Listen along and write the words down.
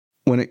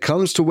When it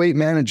comes to weight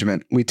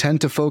management, we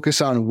tend to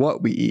focus on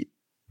what we eat,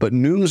 but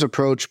Noom's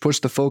approach puts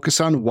the focus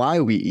on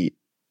why we eat.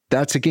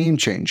 That's a game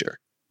changer.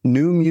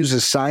 Noom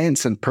uses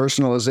science and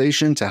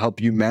personalization to help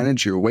you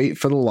manage your weight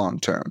for the long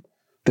term.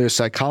 Their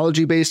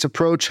psychology-based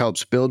approach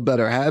helps build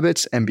better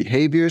habits and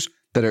behaviors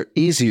that are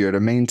easier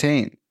to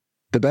maintain.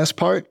 The best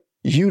part?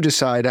 You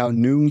decide how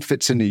Noom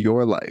fits into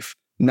your life,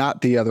 not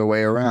the other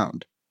way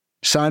around.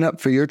 Sign up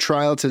for your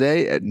trial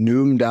today at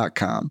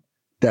Noom.com.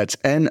 That's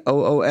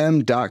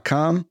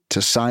Noom.com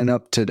to sign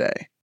up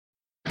today.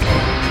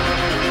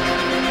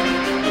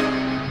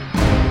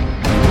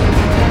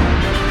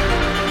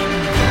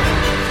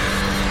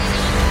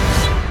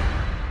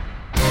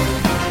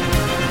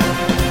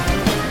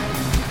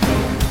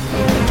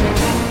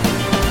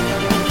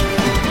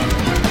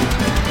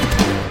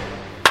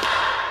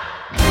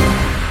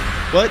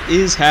 What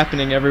is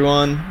happening,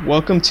 everyone?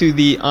 Welcome to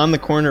the On the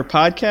Corner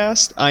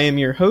podcast. I am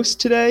your host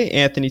today,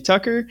 Anthony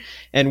Tucker,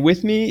 and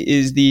with me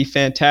is the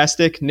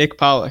fantastic Nick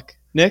Pollock.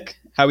 Nick,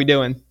 how we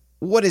doing?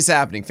 What is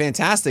happening?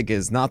 Fantastic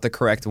is not the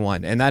correct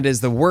one, and that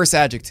is the worst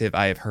adjective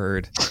I have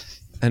heard.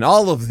 And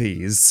all of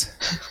these,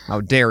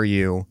 how dare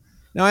you?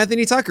 Now,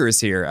 Anthony Tucker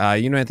is here.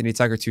 You know Anthony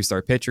Tucker,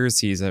 2-star pitchers.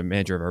 He's a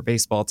manager of our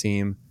baseball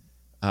team.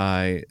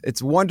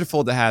 It's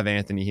wonderful to have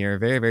Anthony here.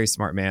 Very, very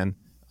smart man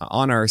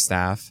on our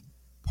staff.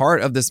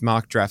 Part of this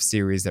mock draft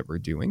series that we're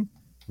doing.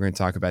 We're going to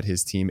talk about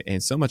his team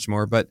and so much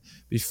more. But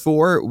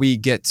before we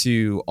get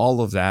to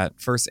all of that,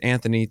 first,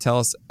 Anthony, tell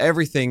us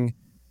everything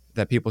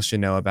that people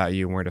should know about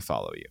you and where to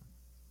follow you.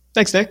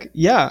 Thanks, Nick.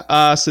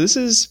 Yeah, so this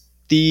is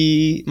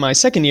my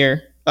second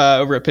year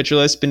over at Pitcher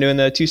List. Been doing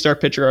the 2-star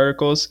pitcher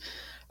articles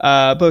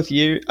both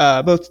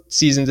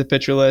seasons of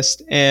Pitcher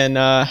List, and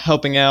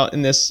helping out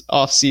in this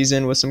off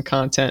season with some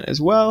content as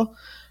well.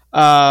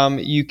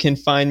 You can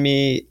find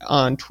me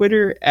on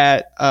Twitter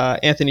at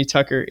Anthony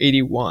Tucker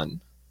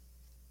 81.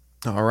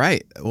 All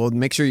right. Well,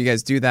 make sure you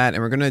guys do that.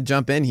 And we're going to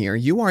jump in here.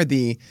 You are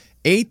the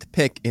 8th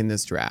pick in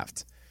this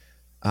draft.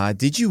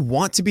 Did you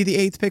want to be the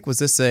 8th pick? Was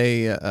this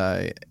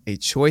a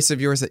choice of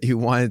yours that you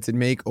wanted to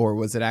make, or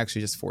was it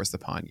actually just forced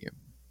upon you?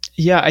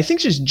 Yeah, I think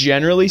just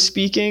generally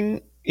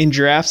speaking, in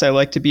drafts, I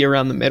like to be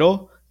around the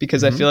middle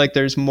because I feel like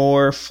there's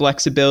more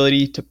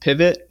flexibility to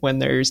pivot when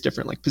there's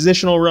different like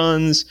positional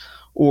runs,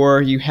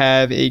 or you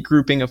have a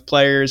grouping of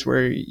players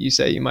where you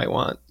say you might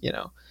want,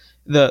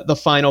 the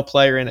final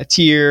player in a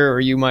tier, or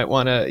you might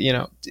want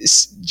to,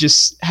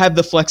 just have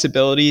the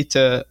flexibility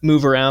to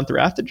move around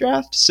throughout the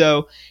draft.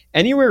 So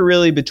anywhere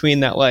really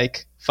between that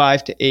like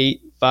 5 to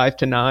 8, 5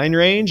 to 9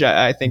 range,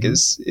 I think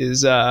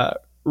is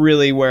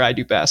really where I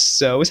do best.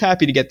 So I was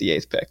happy to get the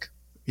 8th pick.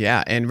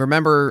 Yeah. And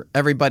remember,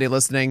 everybody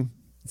listening,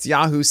 it's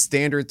Yahoo's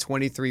standard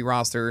 23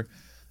 roster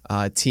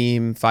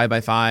team,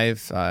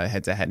 5x5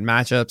 head-to-head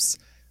matchups.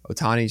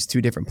 Ohtani's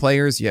 2 different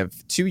players. You have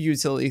 2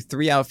 utility,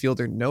 3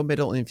 outfielder, no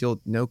middle infield,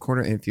 no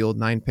corner infield,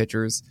 9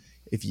 pitchers.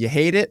 If you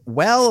hate it,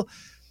 well,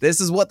 this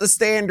is what the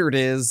standard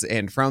is.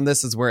 And from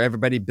this is where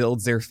everybody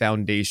builds their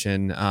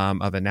foundation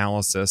of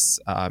analysis,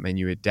 and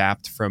you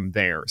adapt from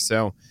there.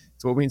 So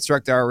it's what we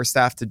instruct our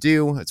staff to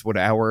do. It's what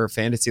our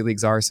fantasy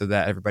leagues are, so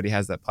that everybody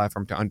has that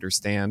platform to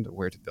understand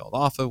where to build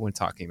off of when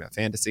talking about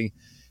fantasy.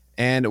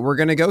 And we're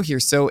going to go here.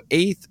 So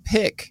 8th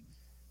pick.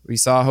 We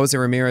saw Jose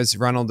Ramirez,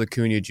 Ronald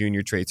Acuna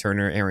Jr., Trey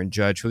Turner, Aaron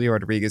Judge, Julio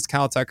Rodriguez,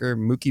 Kyle Tucker,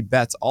 Mookie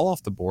Betts, all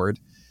off the board.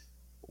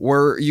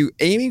 Were you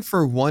aiming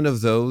for one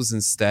of those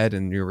instead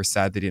and you were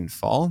sad they didn't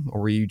fall?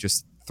 Or were you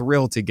just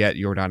thrilled to get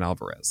Yordan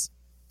Alvarez?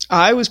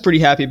 I was pretty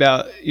happy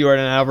about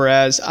Yordan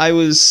Alvarez. I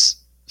was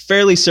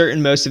fairly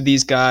certain most of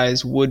these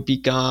guys would be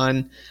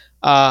gone.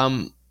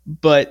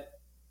 But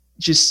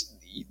just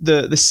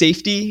the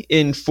safety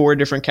in 4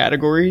 different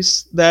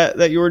categories that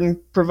Yordan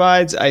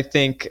provides, I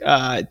think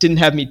didn't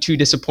have me too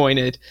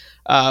disappointed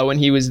when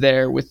he was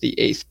there with the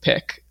 8th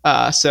pick.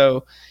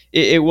 So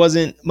it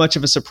wasn't much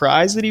of a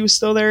surprise that he was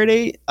still there at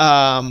 8.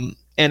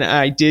 And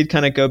I did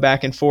kind of go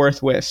back and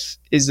forth with,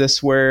 is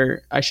this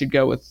where I should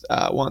go with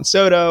Juan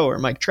Soto or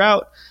Mike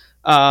Trout?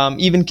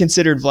 Even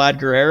considered Vlad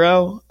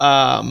Guerrero.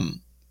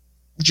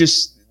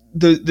 Just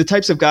the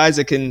types of guys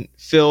that can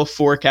fill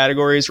 4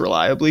 categories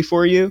reliably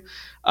for you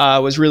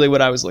was really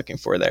what I was looking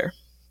for there.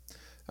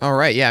 All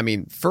right. Yeah. I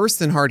mean,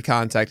 first in hard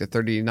contact at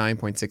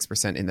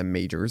 39.6% in the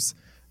majors,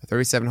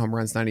 37 home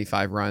runs,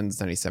 95 runs,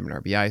 97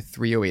 RBI,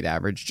 308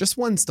 average, just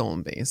 1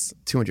 stolen base,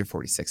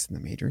 246 in the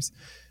majors.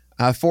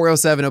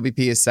 407 OBP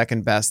is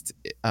second best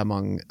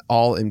among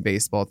all in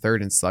baseball,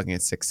 third in slugging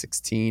at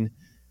 616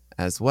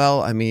 as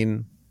well. I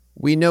mean,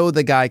 we know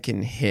the guy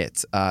can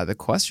hit. The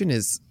question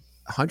is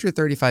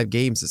 135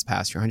 games this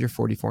past year,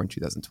 144 in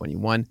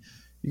 2021.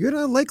 You're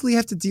going to likely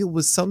have to deal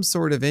with some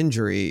sort of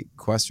injury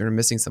question or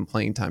missing some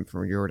playing time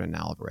from Yordan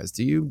Alvarez.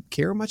 Do you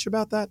care much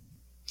about that?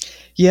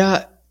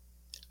 Yeah,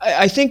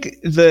 I think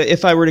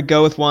if I were to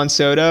go with Juan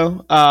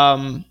Soto,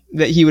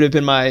 that he would have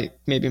been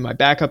maybe my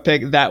backup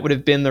pick. That would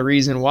have been the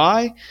reason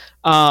why.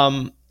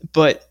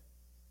 But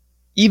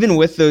even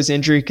with those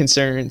injury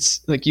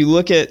concerns, like you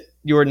look at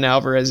Yordan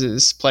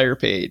Alvarez's player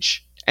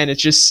page and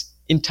it's just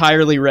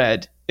entirely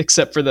red.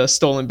 except for the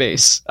stolen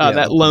base, Yeah,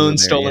 that lone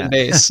stolen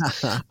base.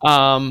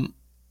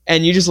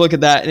 And you just look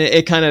at that, and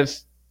it kind of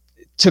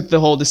took the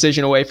whole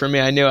decision away from me.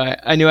 I knew I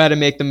had to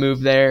make the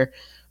move there.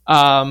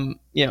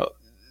 You know,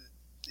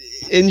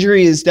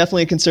 injury is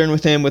definitely a concern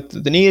with him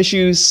with the knee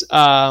issues.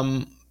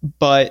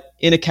 But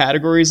in a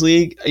categories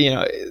league, you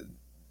know,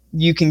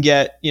 you can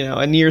get, you know,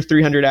 a near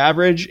 300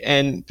 average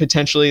and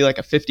potentially like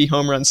a 50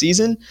 home run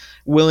season,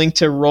 willing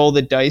to roll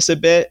the dice a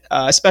bit,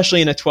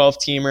 especially in a 12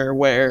 teamer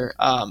where,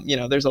 you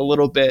know, there's a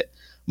little bit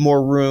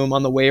more room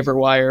on the waiver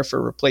wire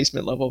for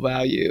replacement level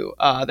value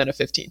than a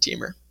 15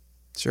 teamer.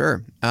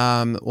 Sure.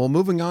 Well,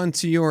 moving on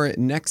to your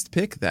next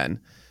pick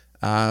then.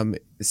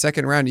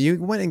 Second round,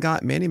 you went and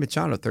got Manny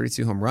Machado,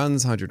 32 home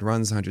runs, 100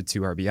 runs,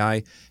 102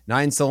 RBI,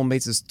 9 stolen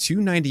bases,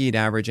 298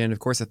 average, and of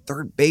course a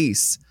third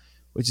base,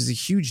 which is a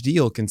huge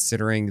deal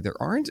considering there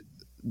aren't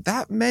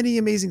that many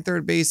amazing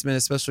third basemen,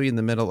 especially in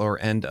the middle or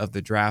end of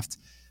the draft.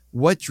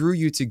 What drew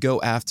you to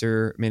go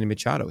after Manny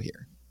Machado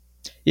here?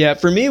 Yeah,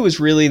 for me, it was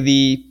really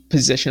the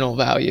positional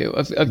value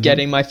of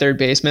getting my third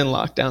baseman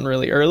locked down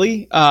really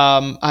early.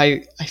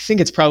 I think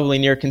it's probably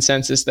near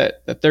consensus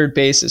that the third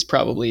base is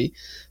probably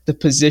the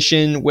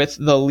position with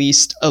the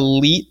least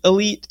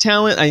elite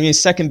talent. I mean,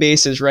 second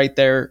base is right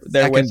there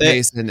second with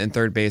base it. and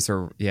third base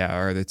are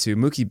the two.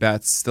 Mookie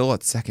Betts still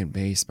at second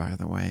base, by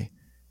the way.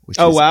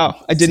 Oh,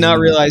 wow. I did not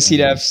realize he'd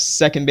have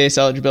second base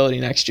eligibility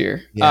next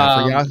year.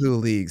 Yeah, for Yahoo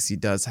leagues, he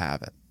does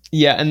have it.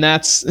 Yeah, and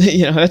that's,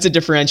 you know, that's a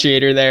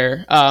differentiator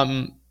there.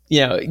 You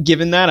know,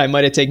 given that, I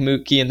might have taken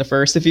Mookie in the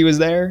first if he was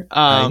there.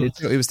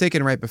 It was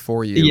taken right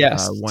before you.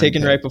 Yes,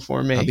 taken right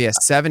before me. He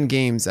has 7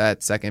 games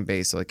at second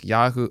base. So like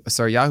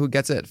Yahoo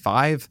gets it at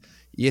 5.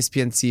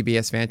 ESPN,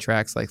 CBS,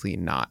 Fantrax likely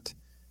not.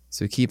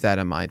 So keep that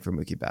in mind for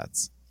Mookie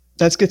Betts.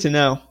 That's good to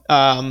know.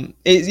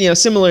 You know,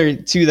 similar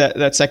to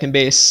that second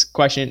base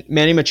question,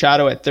 Manny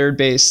Machado at third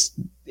base,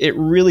 it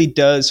really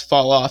does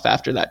fall off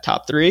after that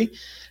top 3.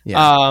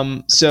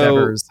 Yeah. So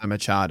Devers,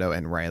 Machado,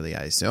 and Riley,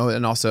 I assume,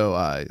 and also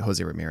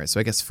Jose Ramirez.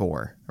 So I guess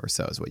 4 or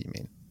so is what you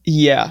mean.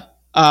 Yeah.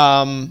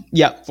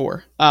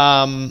 4.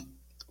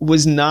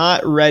 Was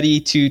not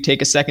ready to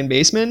take a second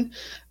baseman.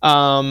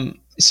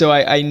 So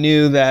I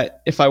knew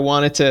that if I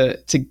wanted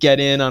to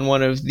get in on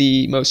one of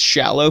the most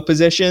shallow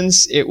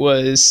positions, it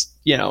was,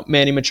 you know,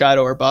 Manny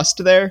Machado or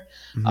bust there.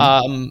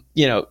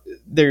 You know,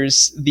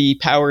 there's the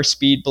power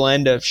speed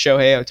blend of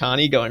Shohei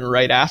Ohtani going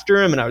right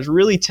after him, and I was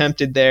really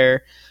tempted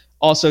there.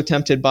 Also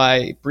tempted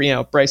by, you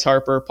know, Bryce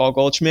Harper, Paul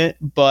Goldschmidt,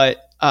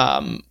 but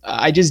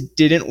I just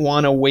didn't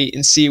want to wait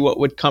and see what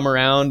would come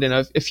around in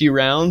a few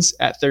rounds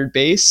at third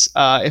base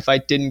if I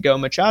didn't go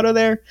Machado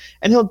there,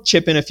 and he'll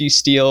chip in a few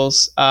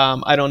steals.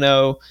 I don't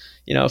know,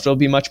 you know, if it'll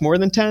be much more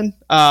than 10,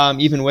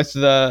 even with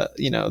the,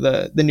 you know,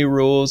 the new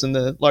rules and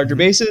the larger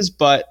bases,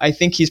 but I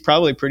think he's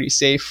probably pretty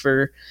safe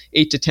for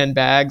 8 to 10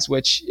 bags,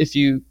 which if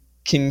you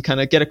can kind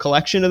of get a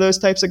collection of those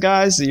types of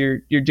guys,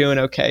 you're doing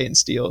okay in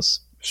steals.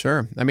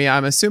 Sure. I mean,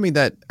 I'm assuming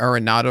that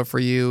Arenado for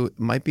you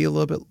might be a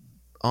little bit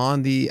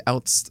on the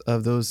outs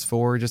of those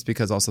 4, just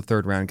because also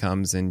third round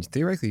comes, and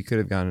theoretically you could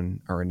have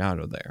gotten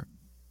Arenado there.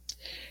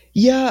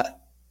 Yeah,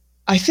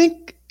 I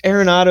think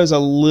Arenado's a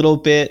little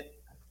bit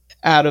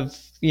out of,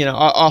 you know,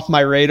 off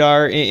my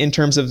radar in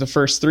terms of the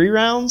first 3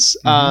 rounds.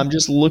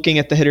 Just looking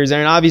at the hitters there,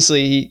 and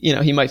obviously, you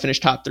know, he might finish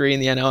top 3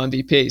 in the NL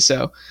MVP.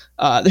 So,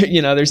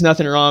 you know, there's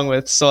nothing wrong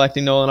with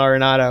selecting Nolan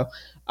Arenado.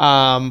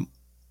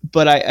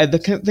 But I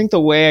think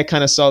the way I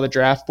kind of saw the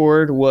draft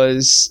board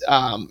was,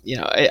 you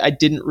know, I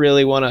didn't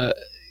really want to,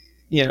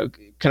 you know,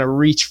 kind of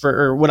reach for,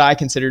 or what I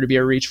consider to be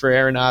a reach for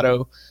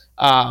Arenado,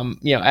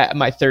 you know, at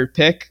my third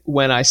pick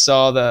when I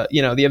saw the,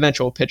 you know, the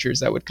eventual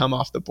pitchers that would come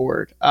off the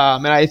board.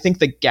 And I think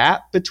the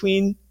gap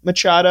between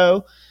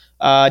Machado,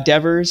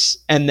 Devers,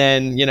 and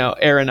then, you know,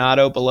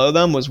 Arenado below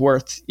them was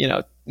worth, you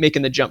know,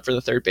 making the jump for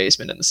the third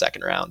baseman in the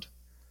second round.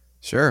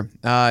 Sure.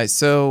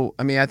 So,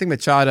 I mean, I think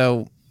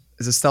Machado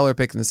is a stellar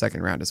pick in the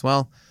second round as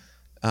well.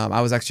 I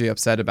was actually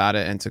upset about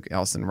it and took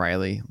Elson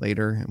Riley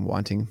later and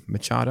wanting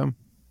Machado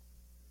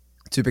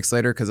 2 picks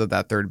later because of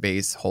that third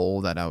base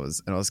hole that I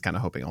was kind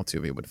of hoping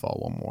Altuve would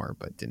fall one more,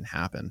 but didn't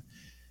happen.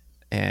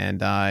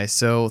 And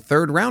so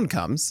third round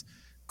comes.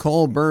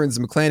 Cole, Burns,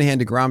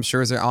 McClanahan, DeGrom,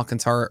 Scherzer,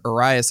 Alcantara,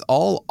 Arias,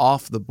 all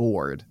off the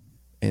board.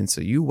 And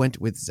so you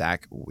went with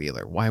Zach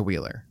Wheeler. Why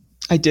Wheeler?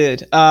 I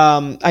did.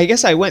 I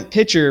guess I went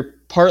pitcher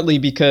partly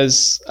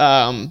because,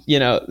 you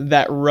know,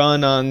 that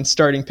run on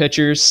starting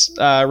pitchers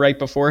right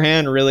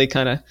beforehand really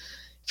kind of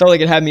felt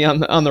like it had me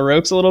on the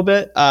ropes a little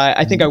bit.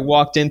 I think I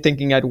walked in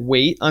thinking I'd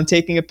wait on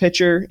taking a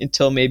pitcher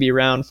until maybe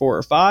round 4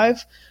 or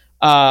 5.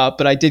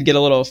 But I did get a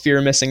little fear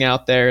of missing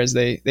out there as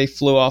they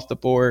flew off the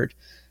board.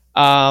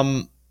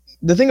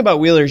 The thing about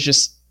Wheeler is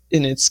just,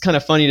 and it's kind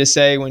of funny to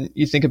say when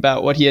you think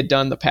about what he had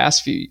done the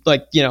past few,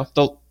 like, you know,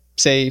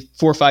 say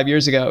 4 or 5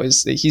 years ago,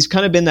 is that he's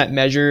kind of been that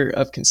measure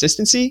of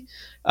consistency.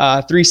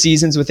 3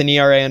 seasons with an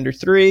ERA under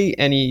 3,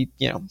 and he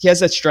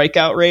has that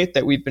strikeout rate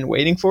that we've been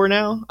waiting for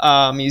now.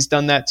 He's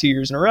done that 2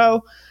 years in a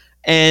row,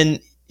 and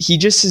he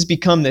just has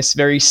become this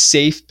very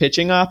safe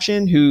pitching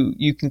option who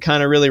you can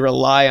kind of really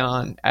rely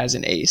on as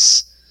an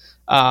ace.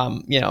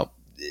 You know,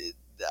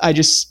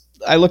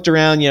 I looked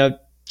around. You know,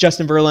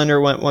 Justin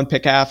Verlander went one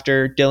pick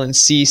after, Dylan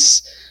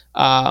Cease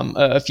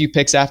a few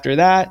picks after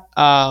that,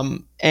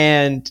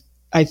 and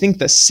I think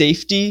the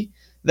safety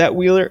that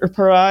Wheeler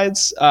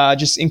provides,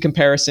 just in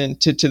comparison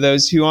to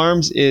those two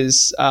arms,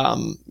 is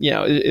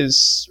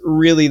is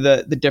really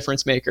the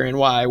difference maker, and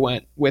why I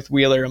went with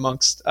Wheeler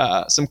amongst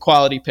some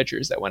quality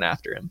pitchers that went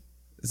after him.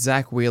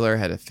 Zach Wheeler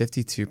had a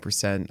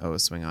 52% O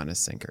swing on his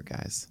sinker,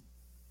 guys.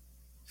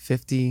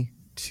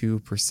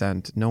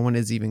 52%. No one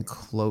is even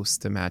close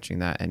to matching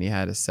that, and he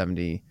had a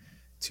 72%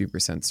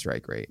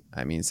 strike rate.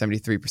 I mean,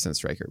 73%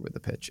 strike rate with the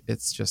pitch.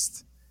 It's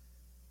just,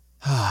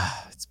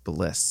 it's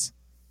bliss.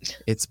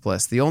 It's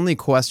bliss. The only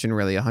question,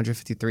 really,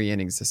 153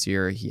 innings this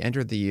year. He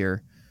entered the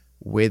year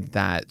with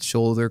that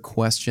shoulder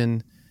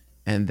question,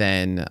 and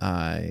then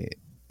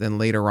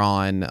later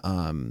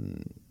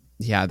on,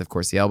 he had, of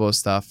course, the elbow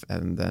stuff,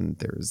 and then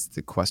there's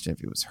the question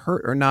if he was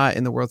hurt or not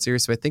in the World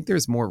Series. So I think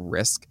there's more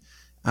risk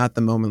at the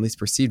moment, at least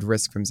perceived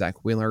risk from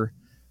Zach Wheeler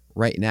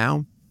right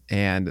now,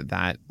 and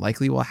that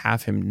likely will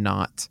have him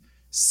not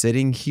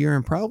sitting here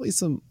and probably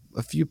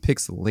a few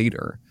picks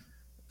later,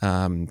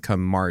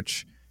 come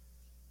March.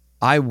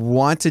 I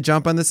want to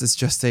jump on this. It's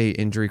just a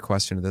injury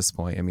question at this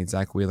point. I mean,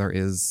 Zach Wheeler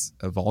is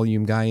a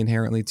volume guy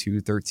inherently,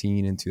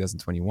 213 in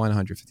 2021,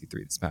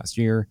 153 this past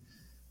year.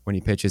 When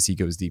he pitches, he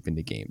goes deep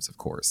into games, of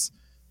course.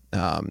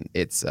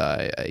 It's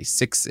a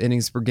 6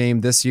 innings per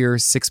game this year,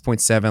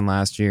 6.7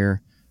 last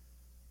year.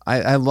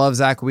 I love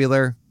Zach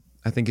Wheeler.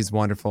 I think he's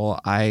wonderful.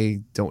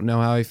 I don't know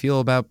how I feel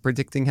about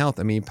predicting health.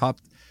 I mean,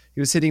 he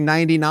was hitting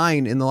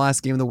 99 in the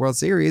last game of the World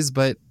Series,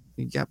 but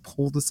he got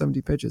pulled to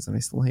 70 pitches, and I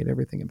still hate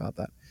everything about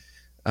that.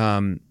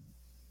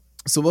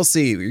 So we'll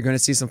see. You're going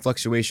to see some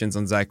fluctuations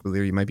on Zach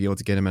Wheeler. You might be able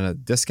to get him at a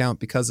discount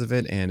because of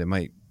it, and it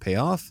might pay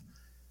off.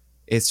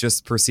 It's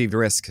just perceived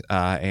risk,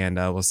 and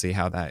we'll see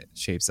how that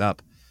shapes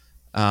up.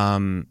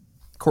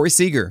 Corey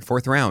Seager,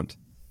 4th round.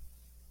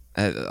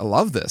 I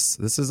love this.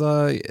 This is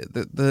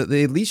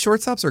the elite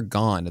shortstops are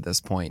gone at this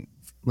point.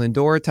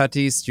 Lindor,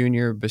 Tatis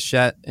Jr.,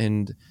 Bichette,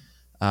 and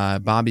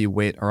Bobby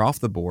Witt are off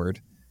the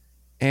board.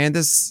 And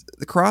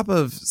the crop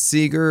of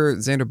Seager,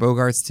 Xander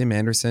Bogaerts, Tim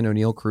Anderson,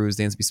 O'Neal Cruz,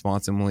 Dansby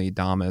Swanson, Willie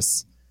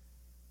Adames.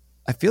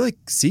 I feel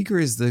like Seager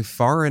is the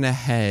far and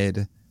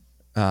ahead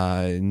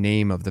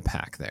name of the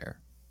pack there.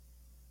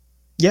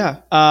 Yeah,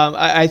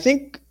 I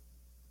think,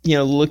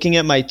 looking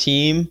at my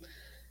team,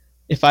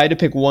 if I had to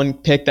pick one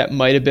pick that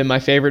might have been my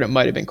favorite, it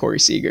might have been Corey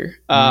Seager.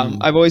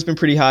 I've always been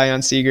pretty high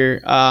on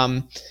Seager.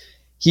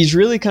 He's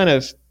really kind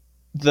of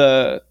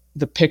the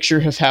picture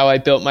of how I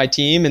built my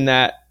team, in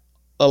that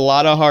a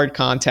lot of hard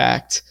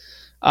contact,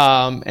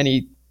 and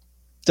he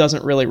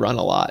doesn't really run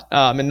a lot.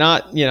 And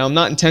not, I'm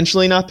not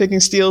intentionally not picking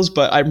steals,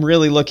 but I'm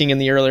really looking in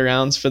the early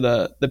rounds for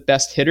the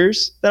best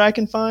hitters that I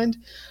can find.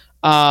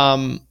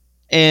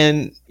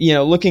 And,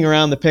 looking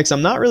around the picks,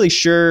 I'm not really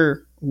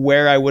sure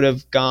where I would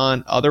have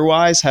gone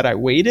otherwise had I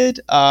waited,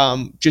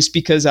 just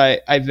because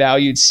I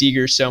valued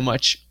Seager so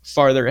much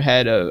farther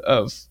ahead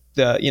of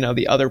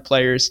the other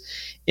players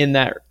in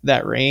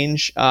that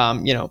range.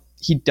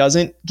 He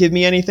doesn't give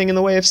me anything in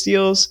the way of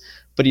steals,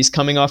 but he's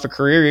coming off a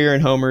career year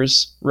in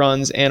homers,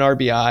 runs, and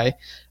RBI.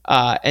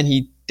 And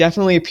he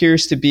definitely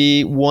appears to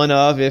be one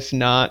of, if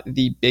not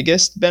the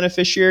biggest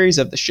beneficiaries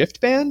of the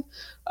shift ban.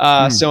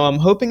 So I'm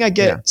hoping I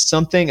get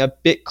something a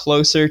bit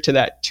closer to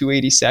that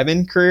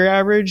 287 career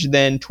average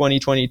than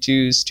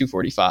 2022's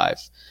 245.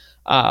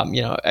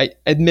 I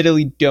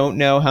admittedly don't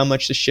know how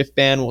much the shift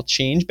ban will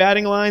change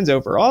batting lines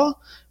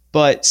overall,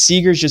 but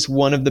Seager's just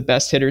one of the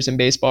best hitters in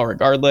baseball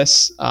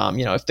regardless.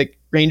 If the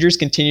Rangers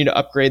continue to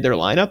upgrade their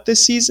lineup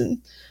this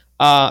season,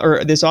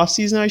 or this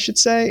offseason, I should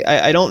say,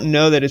 I don't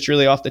know that it's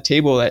really off the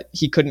table that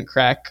he couldn't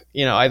crack,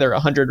 either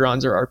 100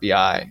 runs or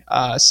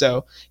RBI.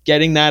 So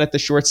getting that at the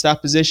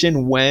shortstop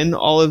position when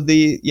all of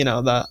the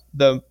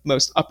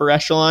most upper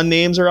echelon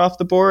names are off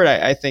the board,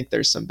 I think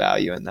there's some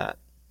value in that.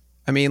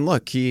 I mean,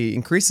 look, he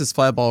increased his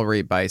fly ball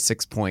rate by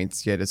 6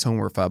 points, yet his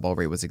homer fly ball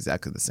rate was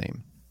exactly the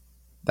same.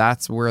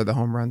 That's where the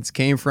home runs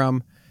came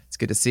from. It's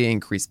good to see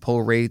increased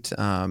pull rate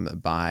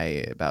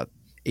by about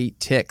 8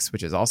 ticks,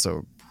 which is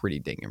also pretty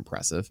dang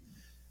impressive.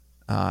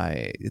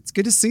 It's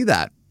good to see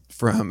that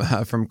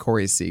from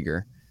Corey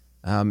Seager.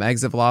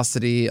 Exit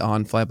velocity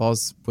on fly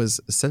balls was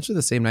essentially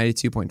the same,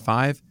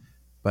 92.5,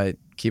 but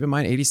keep in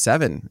mind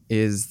 87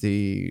 is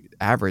the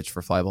average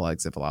for fly ball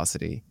exit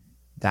velocity.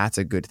 That's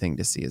a good thing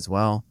to see as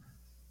well.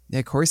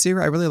 Yeah, Corey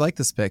Seager, I really like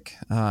this pick.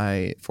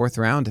 4th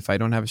round, if I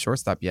don't have a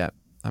shortstop yet,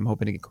 I'm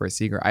hoping to get Corey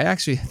Seager. I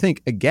actually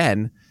think,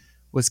 again,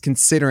 was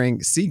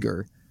considering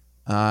Seager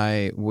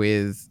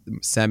with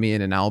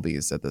Semien and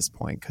Albies at this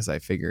point, because I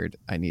figured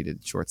I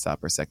needed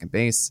shortstop or second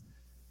base.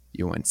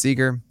 You went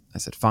Seager. I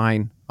said,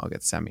 fine, I'll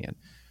get Semien.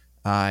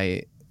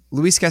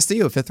 Luis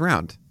Castillo, 5th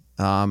round.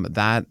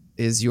 That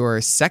is your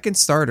second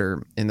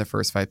starter in the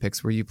first 5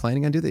 picks. Were you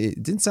planning on doing that?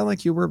 It didn't sound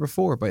like you were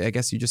before, but I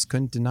guess you just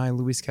couldn't deny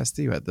Luis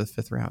Castillo at the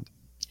 5th round.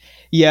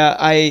 Yeah,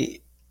 I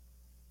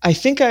I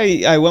think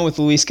I went with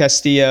Luis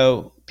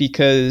Castillo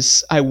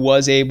because I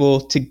was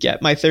able to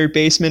get my third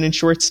baseman and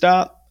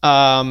shortstop.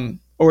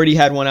 Already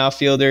had one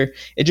outfielder.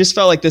 It just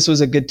felt like this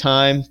was a good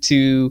time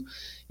to,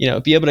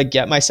 be able to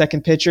get my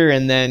second pitcher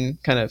and then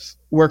kind of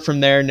work from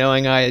there,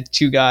 knowing I had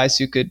two guys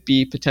who could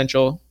be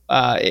potential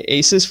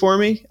aces for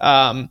me.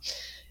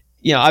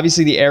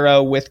 Obviously the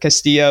arrow with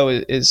Castillo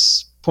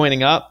is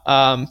pointing up.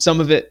 Some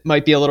of it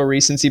might be a little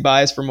recency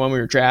bias from when we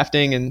were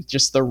drafting and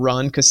just the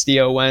run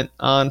Castillo went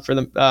on for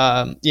the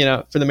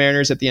for the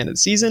Mariners at the end of the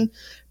season.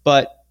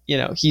 But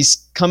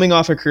he's coming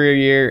off a career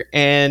year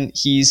and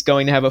he's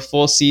going to have a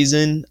full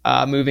season,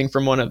 moving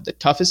from one of the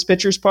toughest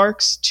pitchers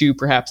parks to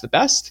perhaps the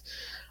best.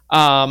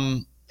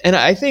 And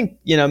I think,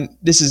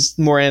 this is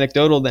more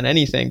anecdotal than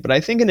anything, but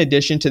I think in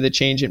addition to the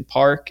change in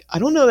park, I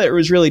don't know that it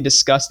was really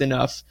discussed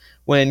enough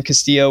when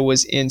Castillo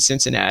was in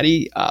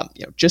Cincinnati,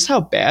 just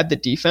how bad the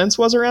defense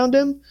was around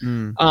him.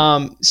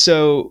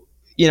 So,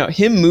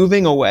 him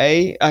moving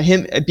away,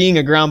 him being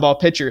a ground ball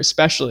pitcher,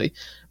 especially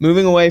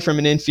moving away from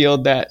an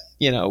infield that,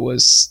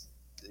 was,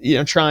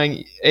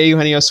 trying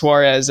Eugenio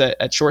Suarez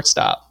at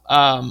shortstop,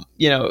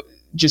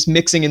 just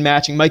mixing and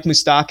matching Mike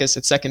Moustakas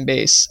at second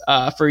base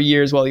for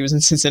years while he was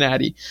in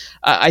Cincinnati.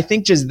 I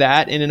think just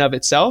that in and of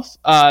itself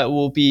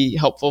will be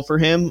helpful for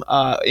him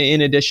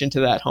in addition to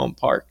that home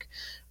park.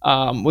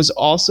 Was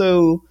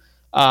also,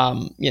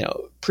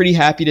 pretty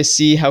happy to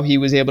see how he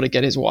was able to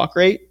get his walk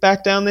rate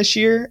back down this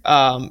year.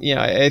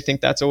 I think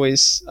that's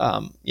always,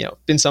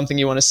 been something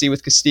you want to see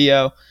with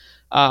Castillo.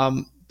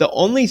 The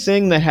only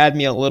thing that had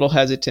me a little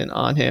hesitant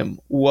on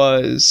him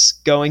was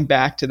going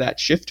back to that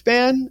shift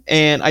ban.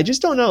 And I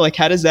just don't know,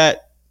 how does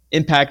that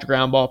impact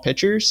ground ball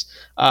pitchers?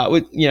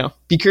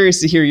 Be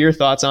curious to hear your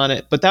thoughts on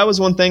it. But that was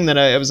one thing that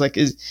I was like,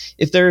 is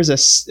if there is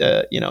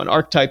an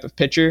archetype of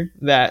pitcher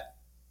that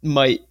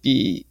might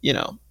be,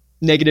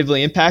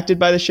 negatively impacted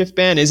by the shift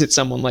ban, is it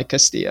someone like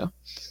Castillo?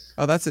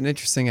 Oh, that's an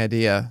interesting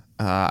idea.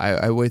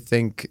 I would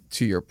think,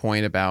 to your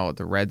point about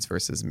the Reds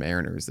versus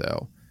Mariners,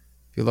 though,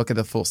 if you look at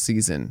the full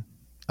season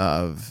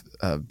of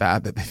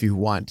BABIP, if you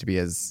want to be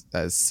as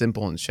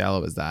simple and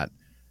shallow as that,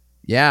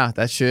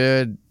 that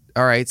should.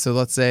 All right, so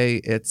let's say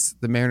it's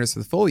the Mariners for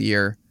the full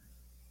year,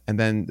 and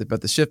then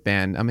but the shift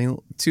ban. I mean,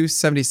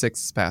 276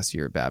 this past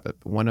year, BABIP,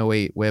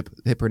 108 WHIP,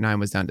 hit per 9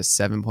 was down to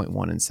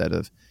 7.1 instead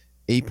of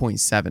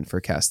 8.7 for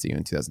Castillo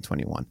in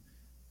 2021.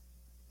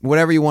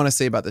 Whatever you want to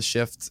say about the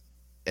shift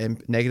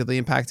and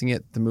negatively impacting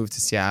it, the move to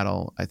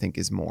Seattle, I think,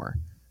 is more.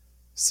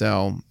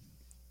 So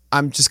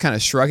I'm just kind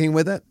of shrugging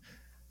with it.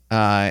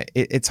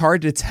 It's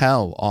hard to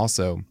tell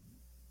also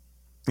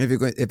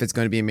if it's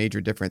going to be a major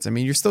difference. I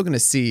mean, you're still going to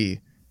see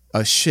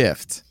a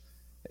shift.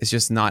 It's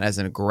just not as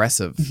an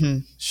aggressive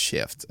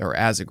shift or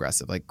as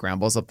aggressive, like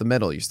ground balls up the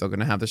middle. You're still going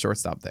to have the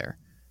shortstop there.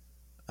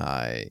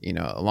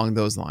 Along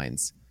those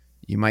lines.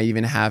 You might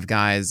even have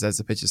guys, as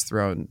the pitch is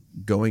thrown,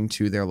 going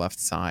to their left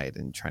side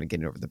and trying to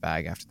get it over the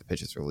bag after the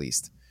pitch is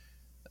released.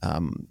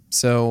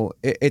 So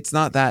it's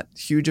not that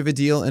huge of a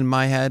deal in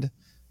my head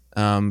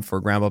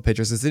for ground ball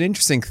pitchers. It's an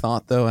interesting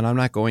thought, though, and I'm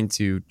not going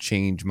to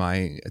change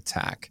my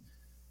attack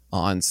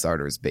on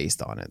starters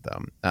based on it,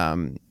 though.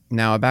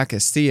 Now, back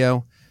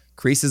Castillo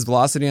increases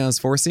velocity on his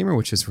four-seamer,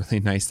 which is really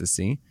nice to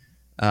see.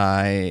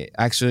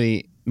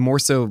 Actually, more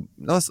so,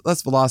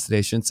 less velocity,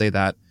 I shouldn't say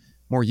that.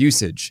 More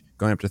usage,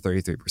 going up to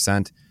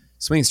 33%.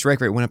 Swing strike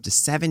rate went up to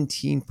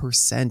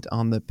 17%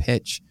 on the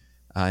pitch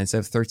instead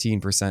of 13%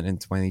 in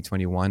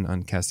 2021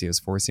 on Castillo's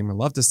four-seamer.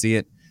 Love to see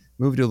it.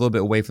 Moved a little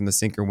bit away from the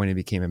sinker when he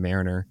became a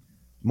Mariner.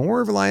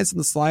 More reliance on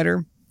the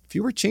slider,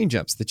 fewer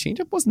changeups. The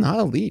changeup was not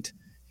elite.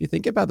 If you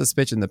think about this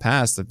pitch in the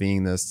past of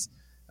being this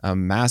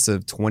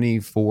massive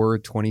 24,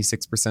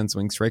 26%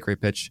 swing strike rate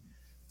pitch,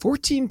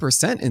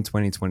 14% in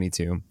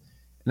 2022.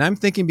 And I'm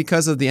thinking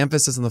because of the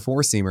emphasis on the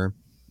four-seamer,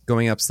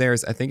 going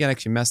upstairs, I think it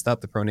actually messed up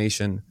the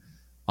pronation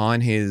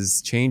on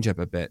his changeup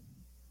a bit.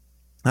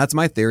 That's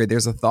my theory.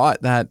 There's a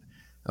thought that,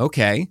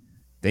 okay,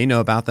 they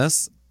know about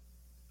this.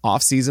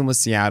 Off-season with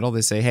Seattle,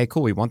 they say, hey,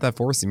 cool, we want that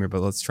four-seamer,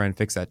 but let's try and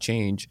fix that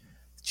change.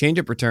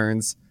 Changeup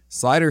returns.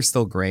 Slider's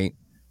still great.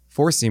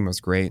 Four-seamer's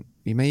great.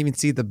 You may even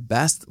see the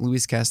best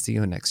Luis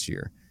Castillo next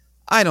year.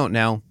 I don't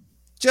know.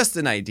 Just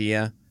an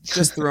idea.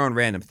 Just throwing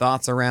random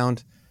thoughts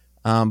around.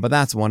 But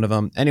that's one of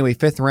them. Anyway,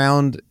 5th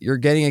round, you're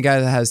getting a guy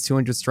that has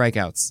 200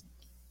 strikeouts.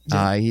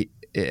 Yeah.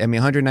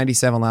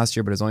 197 last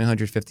year, but it's only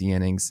 150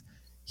 innings.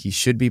 He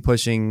should be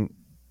pushing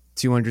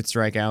 200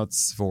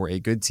 strikeouts for a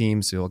good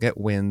team, so he'll get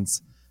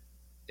wins.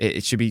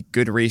 It should be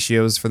good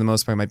ratios for the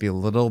most part. Might be a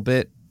little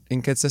bit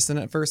inconsistent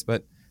at first,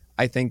 but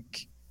I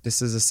think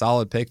this is a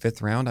solid pick.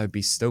 5th round, I'd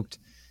be stoked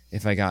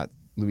if I got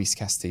Luis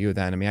Castillo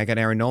then. I mean, I got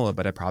Aaron Nola,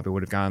 but I probably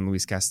would have gotten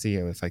Luis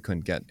Castillo if I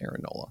couldn't get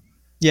Aaron Nola.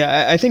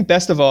 Yeah, I think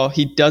best of all,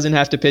 he doesn't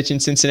have to pitch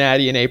in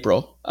Cincinnati in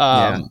April. We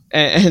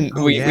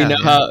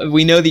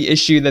know the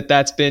issue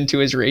that's been to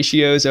his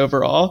ratios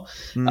overall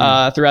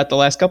throughout the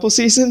last couple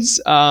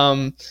seasons.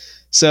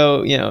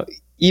 So,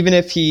 even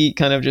if he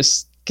kind of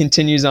just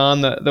continues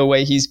on the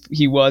way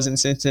he was in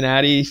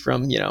Cincinnati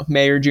from,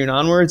 May or June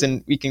onwards,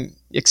 and we can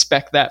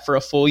expect that for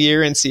a full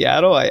year in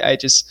Seattle,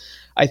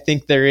 I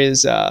think there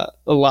is a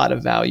lot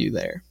of value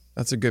there.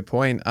 That's a good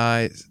point.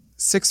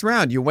 6th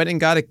round, you went and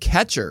got a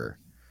catcher.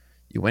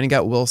 You went and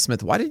got Will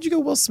Smith. Why did you go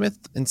Will Smith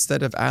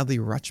instead of Adley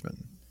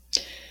Rutschman?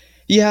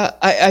 Yeah,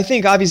 I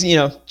think obviously,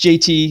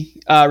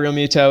 JT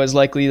Realmuto is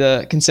likely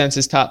the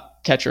consensus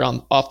top catcher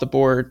off the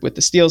board with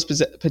the steals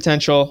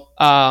potential.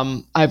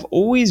 I've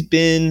always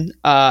been,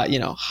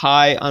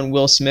 high on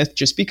Will Smith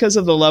just because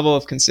of the level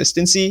of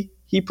consistency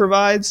he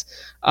provides.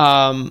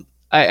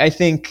 I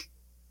think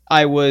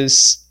I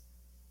was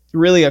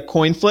really a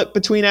coin flip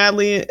between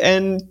Adley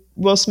and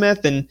Will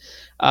Smith, and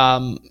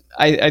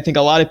I think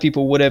a lot of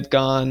people would have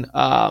gone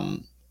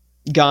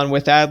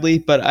with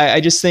Adley, but I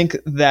just think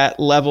that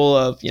level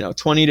of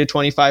 20 to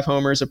 25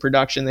 homers of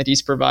production that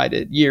he's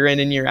provided year in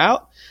and year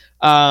out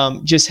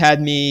just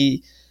had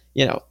me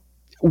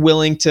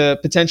willing to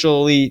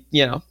potentially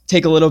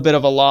take a little bit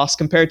of a loss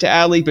compared to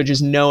Adley, but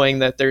just knowing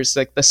that there's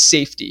like the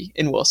safety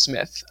in Will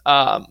Smith.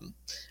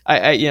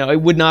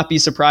 It would not be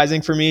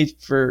surprising for me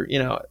through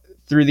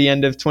the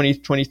end of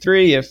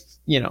 2023 if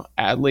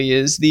Adley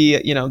is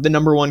the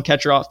number one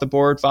catcher off the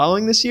board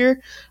following this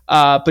year,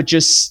 but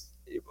just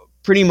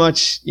pretty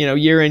much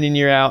year in and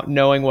year out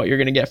knowing what you're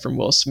going to get from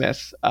Will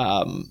Smith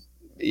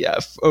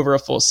over a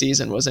full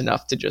season was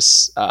enough to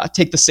just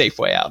take the safe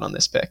way out on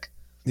this pick.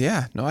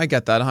 Yeah, no, I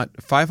get that.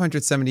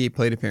 578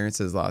 plate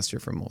appearances last year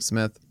from Will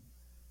Smith.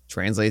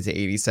 Translates to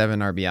 87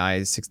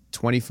 RBIs,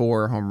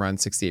 24 home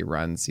runs, 68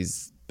 runs.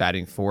 He's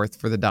batting 4th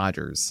for the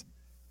Dodgers.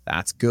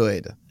 That's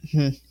good.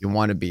 Mm-hmm. You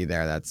want to be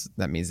there.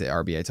 That means the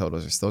RBI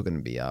totals are still going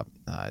to be up.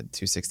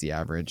 260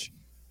 average.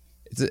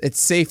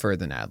 It's safer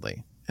than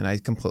Adley, and I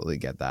completely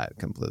get that.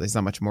 There's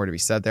not much more to be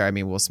said there. I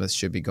mean, Will Smith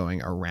should be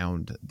going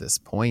around this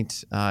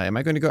point. Am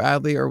I going to go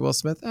Adley or Will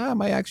Smith? I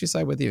might actually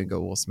side with you and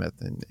go Will Smith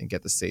and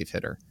get the safe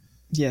hitter.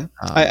 Yeah,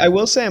 I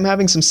will say I'm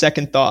having some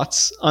second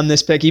thoughts on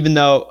this pick, even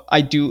though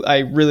I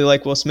really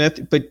like Will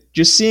Smith. But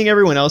just seeing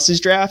everyone else's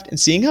draft and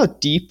seeing how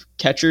deep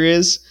catcher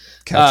is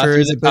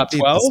through the top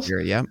 12,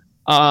 yeah.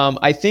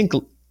 I think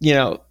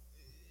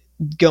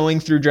going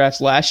through drafts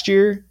last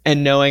year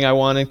and knowing I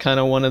wanted kind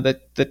of one of the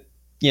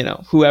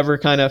whoever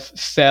kind of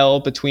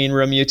fell between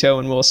Realmuto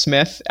and Will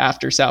Smith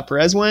after Sal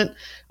Perez went,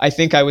 I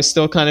think I was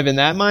still kind of in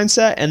that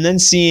mindset, and then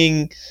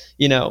seeing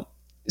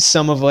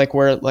some of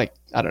where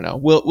I don't know,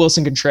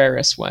 Wilson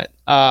Contreras went,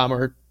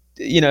 or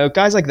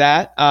guys like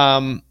that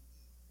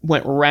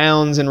went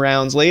rounds and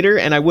rounds later,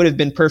 and I would have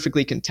been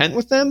perfectly content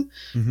with them.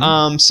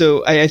 Mm-hmm.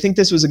 So I think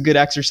this was a good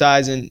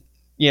exercise in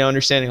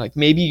understanding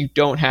maybe you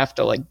don't have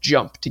to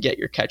jump to get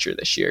your catcher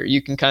this year.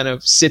 You can kind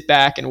of sit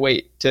back and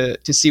wait to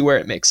see where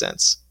it makes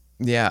sense.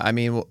 Yeah, I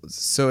mean,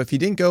 so if you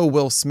didn't go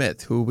Will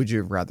Smith, who would you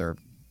have rather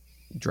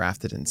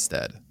drafted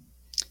instead?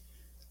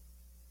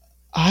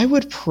 I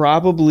would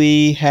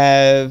probably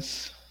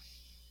have.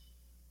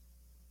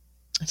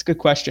 That's a good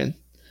question.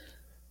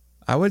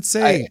 I would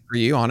say for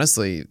you,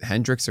 honestly,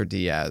 Hendricks or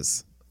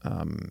Diaz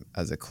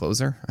as a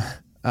closer,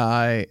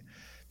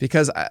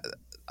 because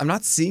I'm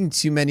not seeing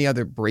too many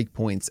other break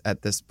points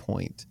at this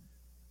point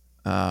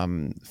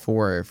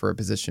for a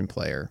position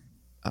player.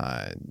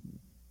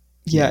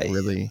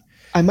 Really.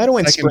 I might have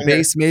went second Springer.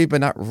 Base, maybe,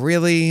 but not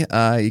really.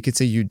 You could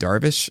say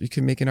Darvish. You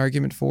could make an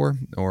argument for,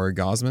 or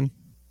Gausman.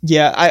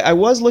 Yeah, I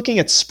was looking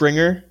at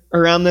Springer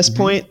around this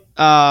point.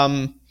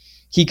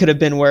 He could have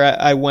been where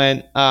I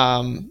went,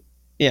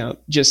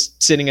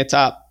 just sitting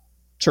atop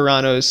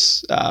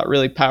Toronto's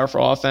really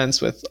powerful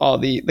offense with all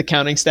the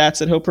counting stats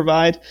that he'll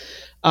provide.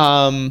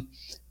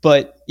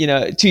 But,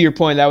 to your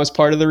point, that was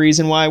part of the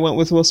reason why I went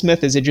with Will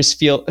Smith, is it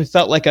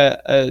felt like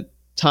a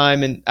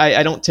time, and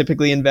I don't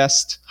typically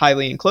invest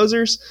highly in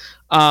closers.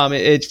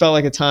 It felt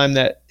like a time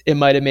that it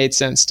might have made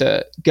sense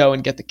to go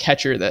and get the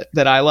catcher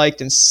that I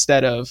liked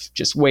instead of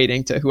just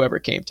waiting to whoever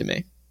came to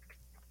me.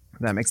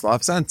 That makes a lot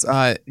of sense.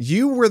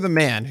 You were the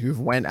man who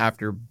went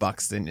after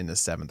Buxton in the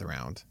 7th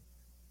round.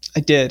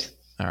 I did.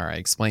 All right.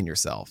 Explain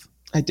yourself.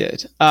 I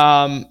did.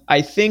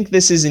 I think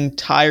this is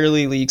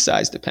entirely league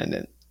size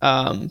dependent.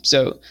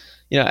 So,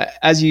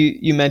 as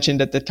you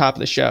mentioned at the top of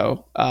the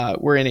show,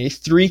 we're in a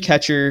three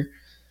catcher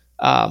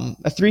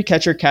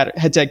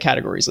head-to-head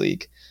categories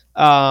league.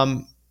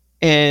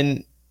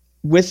 And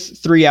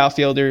with 3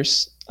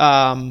 outfielders,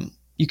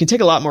 you can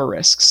take a lot more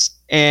risks,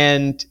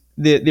 and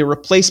the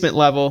replacement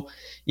level,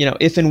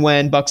 if and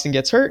when Buxton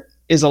gets hurt,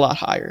 is a lot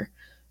higher.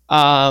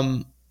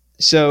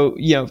 So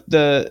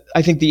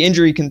I think the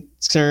injury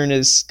concern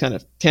is kind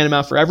of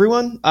tantamount for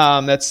everyone.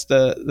 That's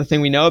the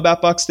thing we know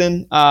about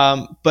Buxton.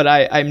 But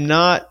I'm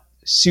not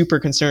super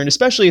concerned,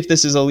 especially if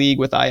this is a league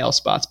with IL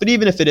spots. But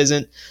even if it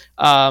isn't,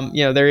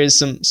 there is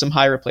some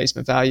high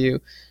replacement value.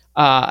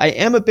 I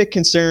am a bit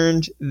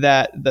concerned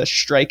that the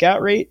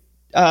strikeout rate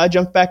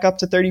jumped back up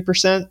to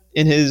 30%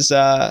 in his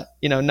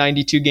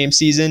 92 game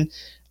season.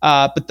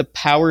 But the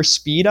power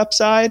speed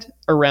upside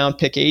around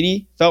pick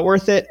 80 felt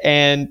worth it.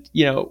 And,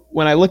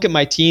 when I look at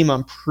my team,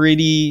 I'm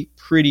pretty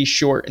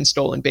short in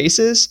stolen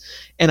bases.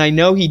 And I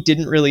know he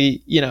didn't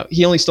really,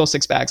 he only stole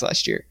 6 bags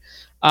last year.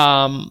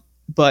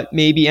 but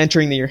maybe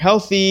entering the year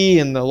healthy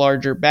and the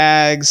larger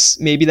bags,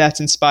 maybe that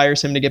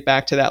inspires him to get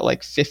back to that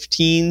like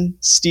 15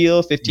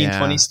 steal, 15,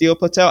 20 steal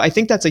plateau. I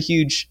think that's a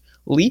huge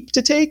leap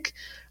to take.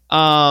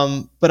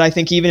 But I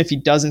think even if he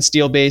doesn't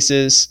steal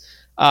bases,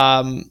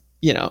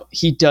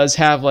 he does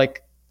have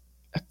like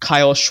a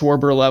Kyle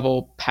Schwarber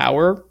level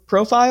power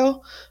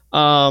profile.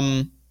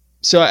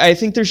 So I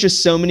think there's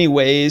just so many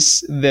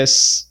ways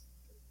this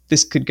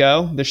could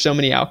go. There's so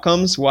many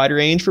outcomes, wide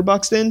range for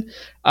Buxton,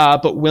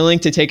 but willing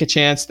to take a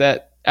chance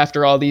that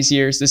after all these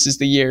years, this is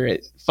the year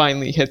it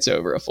finally hits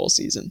over a full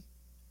season.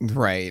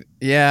 Right.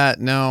 Yeah,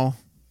 no.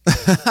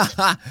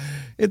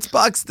 It's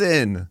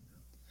Buxton.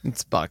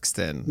 It's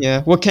Buxton.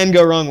 Yeah. What can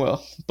go wrong,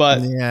 Will?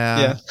 But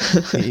yeah.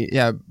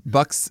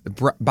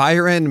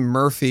 Byron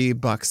Murphy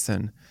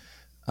Buxton.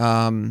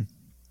 I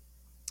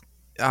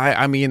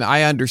mean,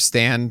 I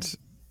understand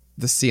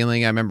the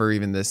ceiling. I remember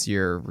even this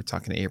year, we're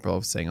talking to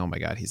April saying, oh my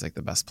God, he's like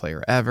the best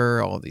player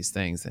ever, all these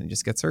things. And he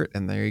just gets hurt.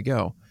 And there you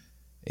go.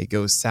 It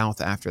goes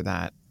south after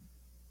that.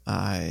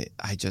 He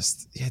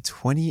had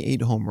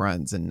 28 home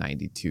runs in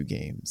 92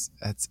 games.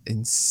 That's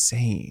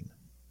insane.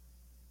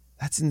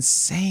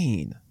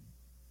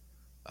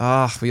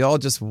 We all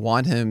just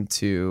want him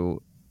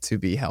to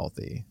be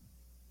healthy.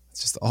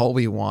 It's just all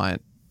we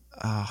want.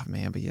 Oh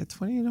man, but yeah,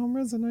 28 home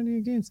runs in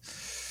 98 games.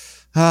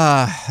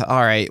 All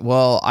right.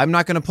 Well, I'm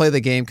not going to play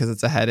the game because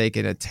it's a headache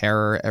and a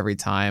terror every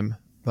time.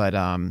 But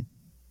I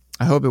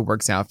hope it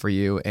works out for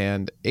you.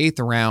 And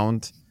 8th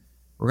round,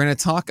 we're going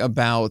to talk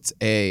about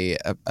a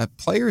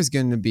player is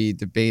going to be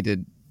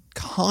debated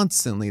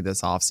constantly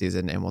this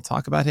offseason, and we'll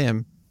talk about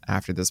him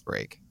after this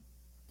break.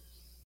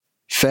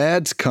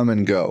 Fads come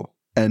and go,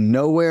 and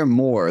nowhere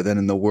more than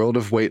in the world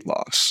of weight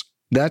loss.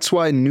 That's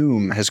why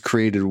Noom has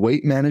created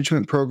weight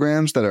management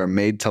programs that are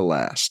made to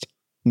last.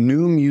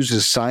 Noom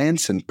uses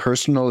science and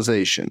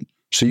personalization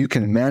so you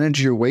can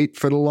manage your weight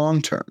for the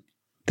long term.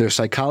 Their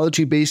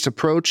psychology-based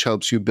approach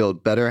helps you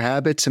build better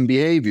habits and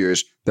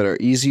behaviors that are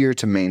easier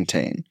to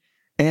maintain.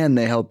 And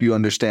they help you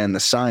understand the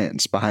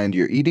science behind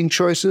your eating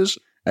choices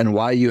and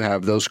why you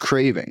have those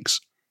cravings.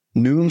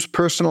 Noom's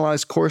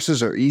personalized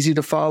courses are easy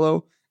to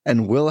follow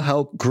and will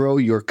help grow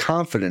your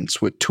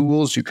confidence with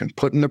tools you can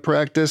put into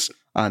practice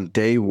on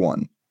day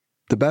one.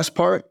 The best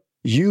part?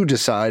 You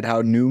decide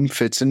how Noom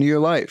fits into your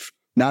life,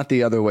 not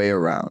the other way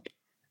around.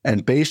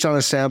 And based on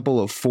a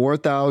sample of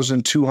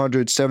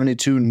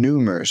 4,272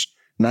 Noomers,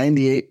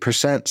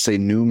 98% say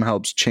Noom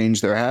helps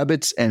change their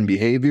habits and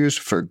behaviors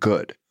for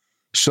good.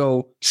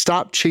 So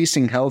stop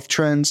chasing health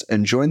trends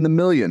and join the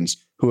millions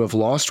who have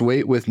lost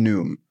weight with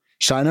Noom.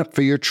 Sign up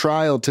for your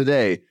trial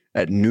today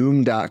at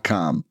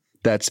Noom.com.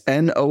 That's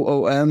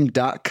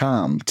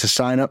Noom.com to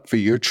sign up for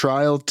your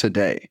trial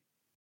today.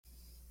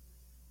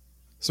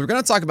 So we're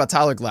going to talk about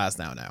Tyler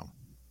Glasnow now.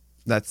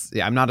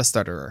 I'm not a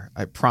stutterer,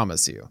 I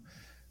promise you.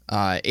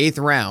 8th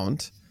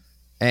round,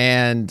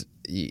 and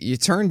you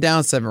turned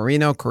down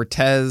Severino,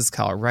 Cortez,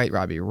 Kyle Wright,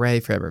 Robbie Ray,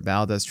 Framber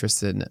Valdez,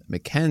 Tristan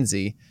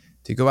McKenzie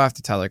to go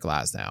after Tyler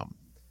Glasnow.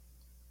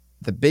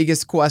 The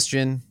biggest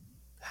question,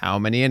 how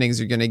many innings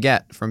are you going to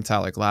get from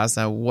Tyler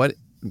Glasnow? What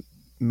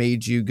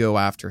made you go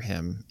after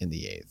him in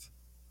the 8th?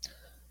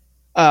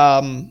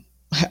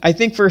 I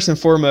think first and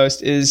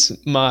foremost is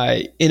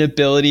my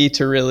inability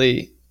to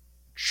really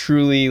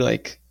truly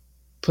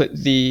put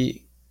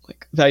the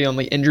value on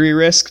the injury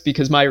risk,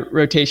 because my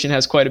rotation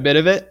has quite a bit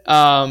of it.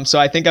 So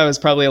I think I was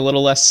probably a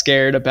little less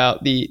scared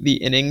about the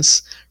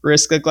innings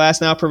risk that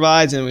Glasnow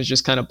provides, and was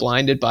just kind of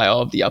blinded by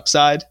all of the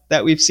upside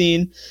that we've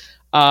seen.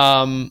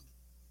 He'll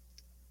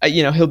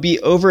be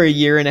over a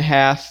year and a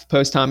half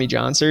post Tommy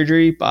John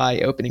surgery by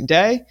opening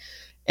day.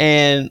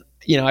 And,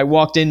 I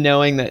walked in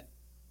knowing that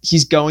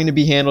he's going to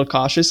be handled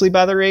cautiously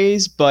by the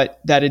Rays,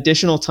 but that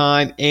additional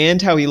time and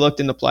how he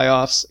looked in the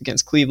playoffs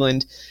against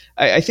Cleveland,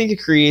 I think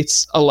it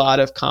creates a lot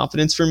of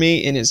confidence for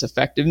me in his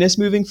effectiveness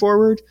moving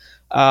forward.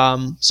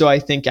 So I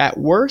think at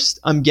worst,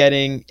 I'm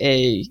getting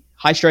a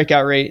high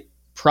strikeout rate,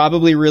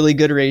 probably really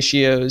good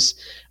ratios,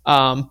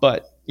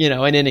 but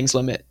an innings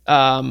limit.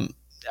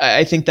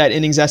 I think that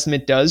innings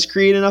estimate does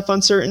create enough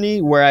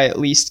uncertainty where I at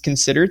least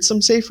considered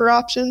some safer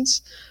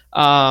options.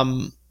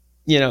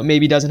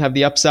 Maybe doesn't have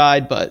the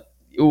upside, but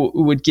it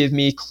would give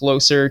me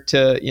closer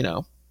to,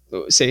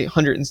 say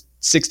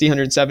 160,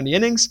 170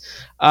 innings.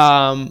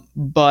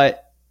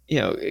 But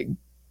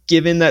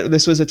given that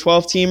this was a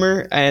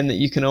 12-teamer and that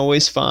you can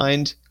always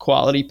find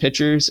quality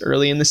pitchers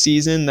early in the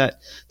season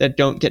that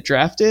don't get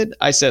drafted,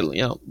 I said,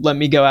 let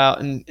me go out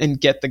and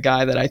get the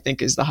guy that I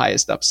think is the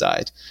highest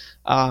upside.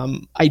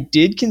 I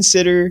did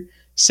consider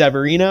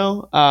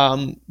Severino.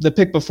 The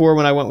pick before,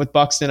 when I went with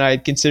Buxton, I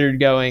had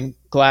considered going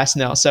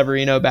Glasnow,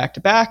 Severino back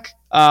to back.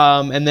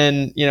 And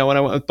then, when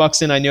I went with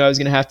Buxton, I knew I was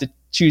going to have to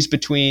choose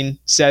between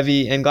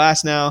Sevy and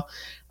Glasnow.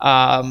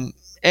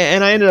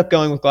 And I ended up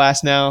going with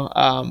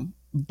Glasnow.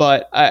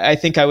 But I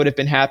think I would have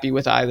been happy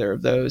with either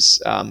of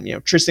those.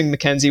 Tristan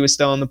McKenzie was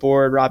still on the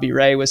board. Robbie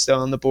Ray was still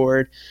on the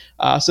board.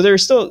 So there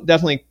was still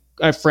definitely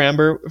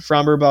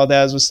Framber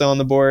Valdez was still on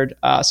the board.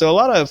 So a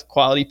lot of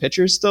quality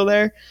pitchers still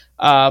there.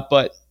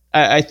 But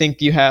I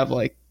think you have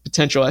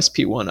potential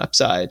SP1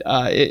 upside,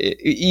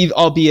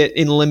 albeit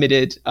in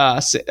limited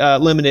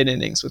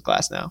innings with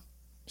Glasnow.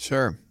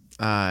 Sure.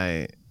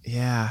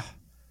 Yeah.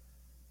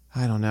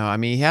 I don't know. I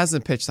mean, he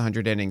hasn't pitched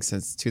 100 innings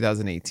since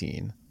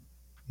 2018.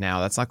 Now,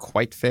 that's not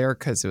quite fair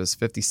because it was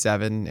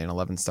 57 and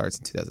 11 starts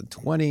in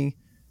 2020.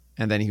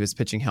 And then he was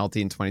pitching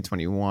healthy in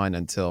 2021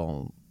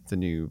 until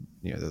the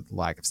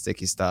lack of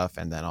sticky stuff.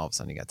 And then all of a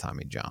sudden he got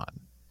Tommy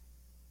John.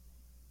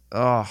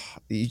 Oh,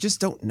 you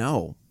just don't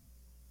know.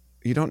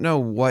 You don't know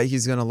what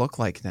he's going to look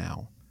like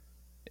now.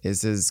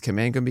 Is his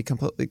command going to be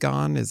completely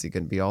gone? Is he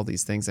going to be all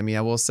these things? I mean,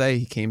 I will say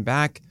he came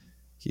back.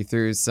 He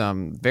threw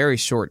some very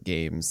short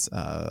games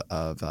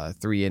of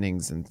 3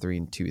 innings and 3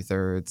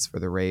 2/3 for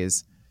the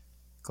Rays.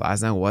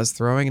 Glasnow was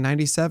throwing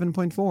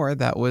 97.4.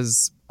 That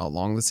was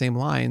along the same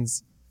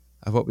lines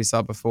of what we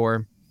saw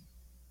before.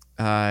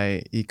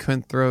 He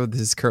couldn't throw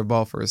his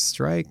curveball for a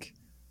strike.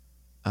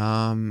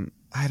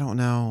 I don't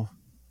know.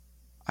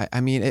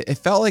 I mean, it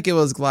felt like it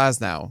was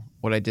Glasnow,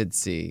 what I did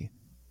see.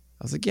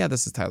 I was like, yeah,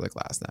 this is Tyler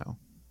Glasnow.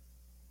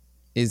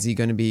 Is he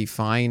going to be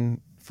fine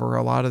for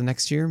a lot of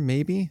next year?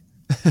 Maybe.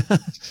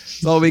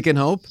 That's all we can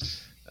hope.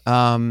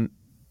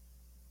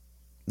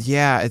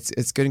 Yeah,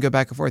 it's going to go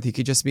back and forth. He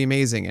could just be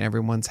amazing and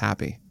everyone's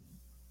happy.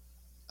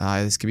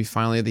 This could be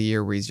finally the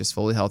year where he's just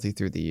fully healthy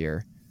through the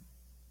year.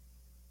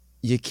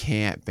 You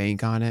can't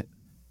bank on it.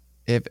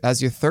 If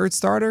as your third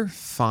starter,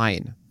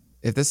 fine.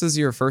 If this is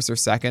your first or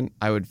second,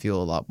 I would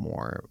feel a lot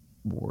more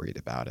worried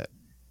about it.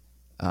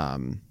 I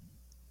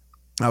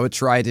would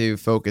try to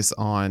focus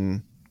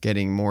on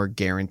getting more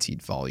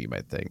guaranteed volume,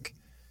 I think.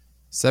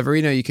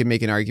 Severino, you could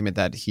make an argument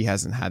that he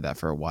hasn't had that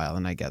for a while,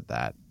 and I get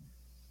that.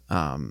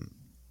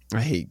 I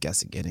hate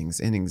guessing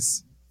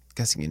innings.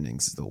 Guessing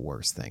innings is the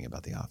worst thing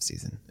about the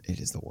offseason. It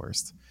is the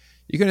worst.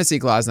 You're going to see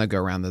Glasnow go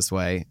around this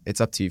way.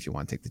 It's up to you if you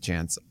want to take the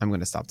chance. I'm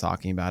going to stop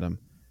talking about him.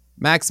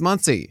 Max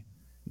Muncy,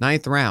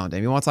 9th round.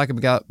 And you want to talk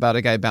about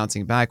a guy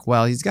bouncing back?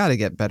 Well, he's got to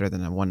get better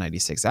than a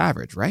 196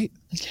 average, right?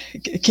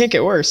 It can't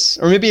get worse,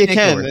 or maybe it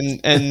can.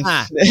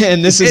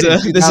 And this is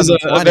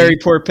a very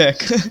poor pick.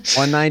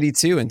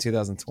 192 in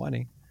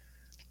 2020.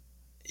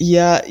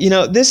 Yeah,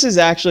 this is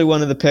actually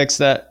one of the picks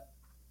that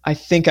I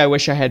think I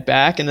wish I had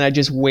back, and I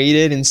just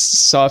waited and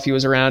saw if he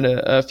was around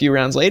a few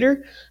rounds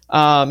later.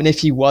 And if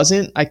he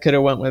wasn't, I could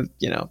have went with,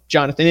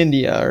 Jonathan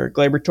India or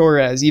Gleyber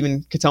Torres,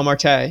 even Ketel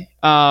Marte.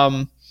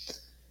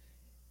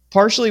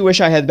 Partially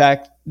wish I had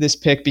back this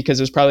pick because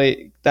it was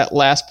probably that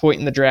last point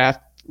in the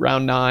draft,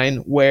 round 9,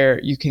 where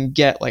you can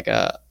get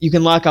you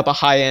can lock up a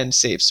high end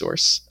save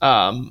source.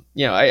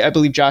 I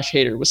believe Josh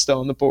Hader was still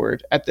on the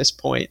board at this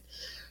point.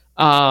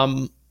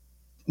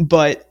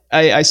 But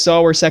I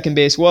saw where second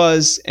base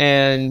was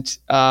and,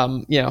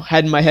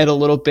 had in my head a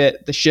little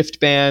bit the shift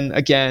ban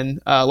again,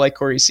 like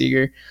Corey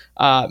Seager,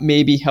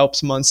 maybe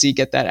helps Muncy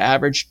get that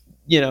average.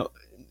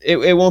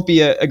 It won't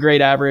be a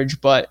great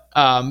average, but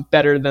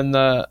better than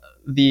the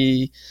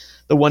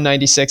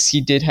 196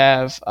 he did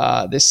have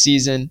this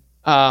season.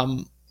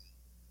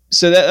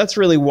 So that's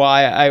really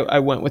why I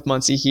went with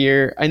Muncy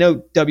here. I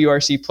know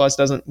WRC Plus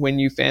doesn't win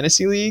you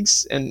fantasy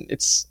leagues, and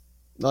it's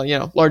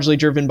largely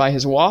driven by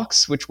his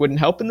walks, which wouldn't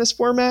help in this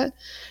format.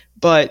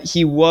 But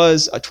he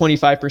was a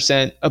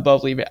 25%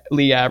 above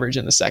league average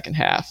in the second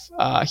half.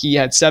 He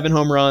had 7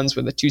 home runs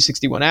with a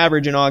 261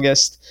 average in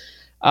August.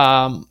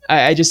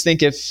 I just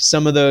think if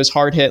some of those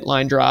hard hit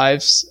line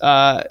drives,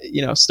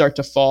 start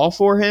to fall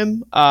for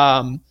him,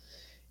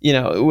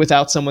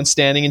 without someone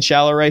standing in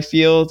shallow right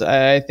field,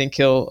 I think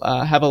he'll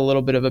have a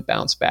little bit of a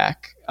bounce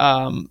back.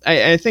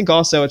 I think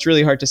also it's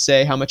really hard to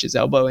say how much his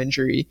elbow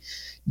injury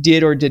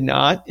did or did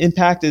not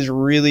impact his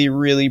really,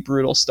 really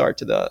brutal start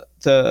to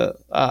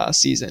the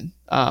season.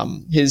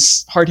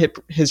 His hard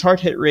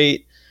hit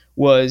rate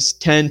was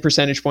 10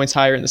 percentage points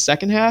higher in the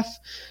second half.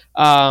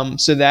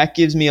 So that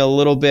gives me a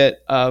little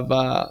bit of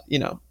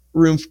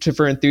room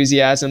for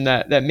enthusiasm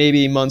that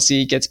maybe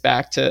Muncy gets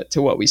back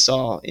to what we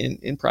saw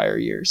in prior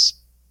years.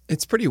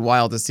 It's pretty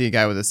wild to see a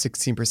guy with a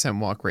 16%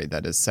 walk rate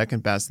that is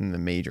second best in the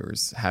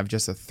majors have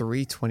just a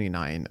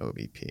 329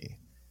 OBP.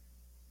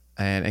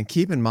 And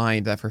keep in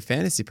mind that for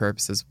fantasy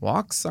purposes,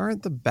 walks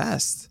aren't the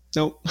best.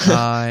 Nope.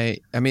 I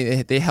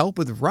mean, they help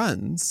with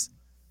runs,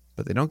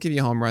 but they don't give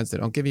you home runs. They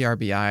don't give you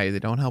RBI. They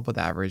don't help with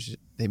average.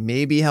 They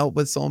maybe help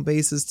with stolen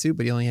bases too,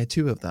 but he only had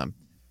 2 of them.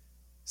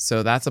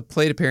 So that's a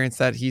plate appearance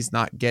that he's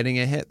not getting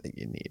a hit that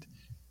you need.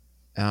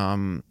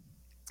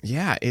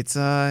 It's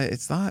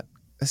not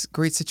a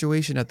great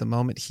situation at the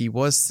moment. He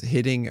was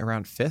hitting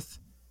around 5th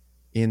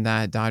in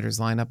that Dodgers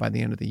lineup by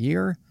the end of the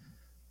year.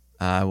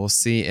 We'll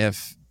see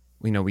if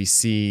we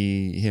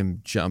see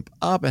him jump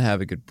up and have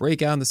a good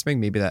breakout in the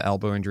spring. Maybe that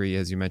elbow injury,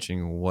 as you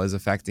mentioned, was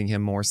affecting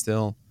him more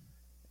still,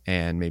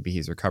 and maybe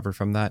he's recovered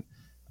from that.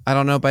 I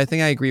don't know, but I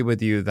think I agree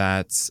with you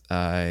that this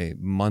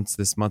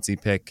Muncy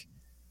pick,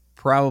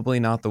 probably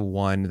not the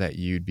one that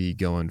you'd be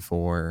going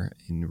for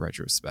in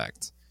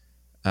retrospect.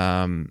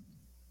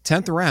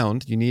 10th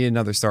round, you need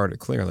another starter,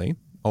 clearly,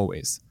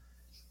 always.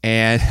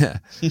 And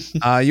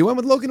you went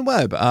with Logan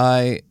Webb.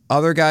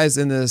 Other guys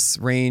in this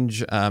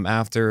range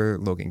after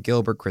Logan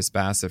Gilbert, Chris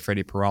Bassett,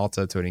 Freddie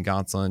Peralta, Tony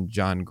Gonsolin,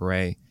 John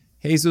Gray,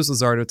 Jesus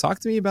Luzardo. Talk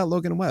to me about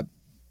Logan Webb.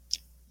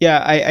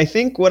 Yeah, I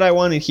think what I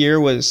wanted here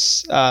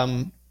was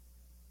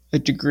a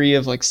degree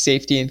of like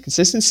safety and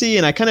consistency.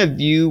 And I kind of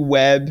view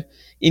Webb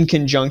in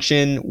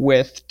conjunction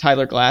with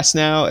Tyler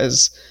Glasnow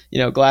as,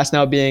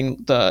 Glasnow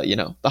being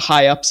the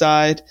high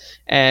upside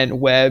and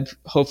Webb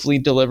hopefully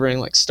delivering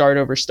like start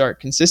over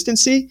start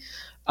consistency.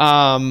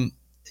 Webb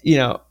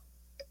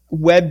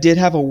did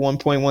have a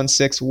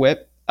 1.16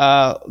 whip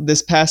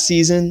this past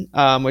season,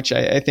 which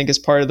I think is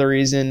part of the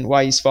reason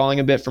why he's falling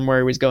a bit from where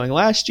he was going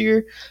last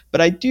year. But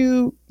I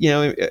do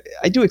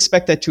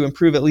expect that to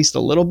improve at least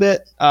a little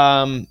bit.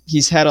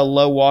 He's had a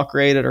low walk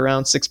rate at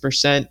around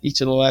 6%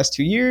 each of the last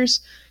 2 years.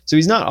 So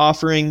he's not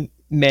offering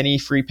many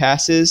free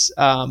passes.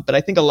 But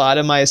I think a lot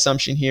of my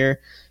assumption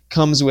here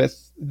comes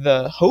with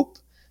the hope.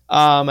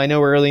 I know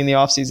we're early in the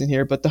offseason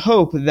here, but the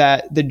hope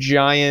that the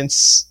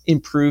Giants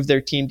improve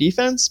their team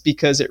defense,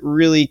 because it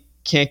really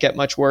can't get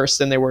much worse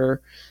than they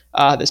were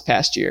this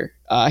past year.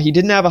 He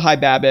didn't have a high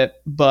BABIP,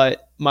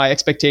 but my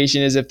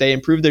expectation is if they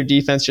improve their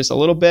defense just a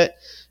little bit,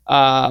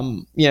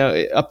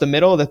 up the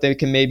middle, that they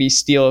can maybe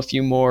steal a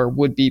few more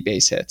would-be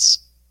base hits.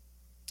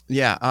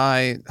 Yeah,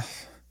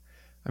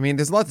 I mean,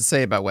 there's a lot to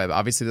say about Webb.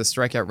 Obviously, the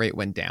strikeout rate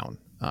went down,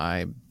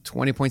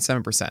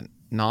 20.7%,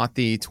 not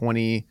the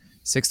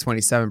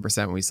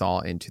 27% we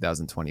saw in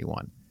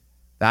 2021.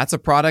 That's a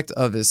product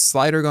of his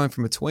slider going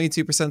from a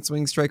 22%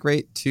 swing strike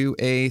rate to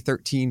a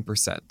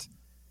 13%.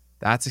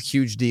 That's a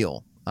huge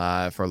deal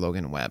for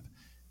Logan Webb.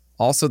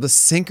 Also, the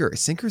sinker.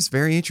 Sinker is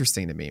very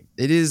interesting to me.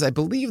 It is, I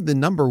believe, the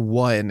number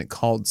one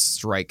called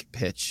strike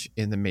pitch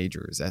in the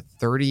majors at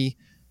 31%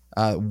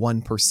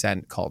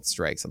 called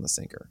strikes on the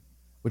sinker,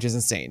 which is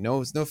insane.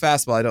 No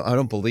fastball. I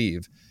don't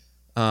believe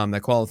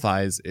that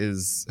qualifies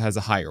has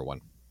a higher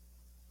one.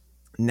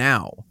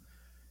 Now,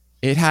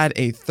 it had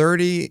a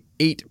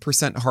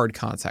 38% hard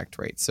contact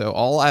rate. So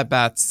all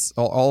at-bats,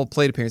 all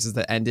plate appearances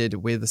that ended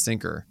with a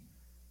sinker,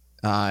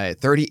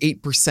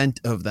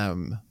 38% of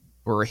them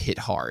were hit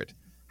hard.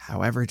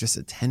 However, just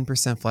a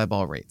 10% fly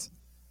ball rate.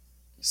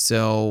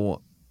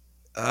 So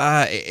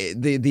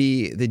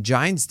the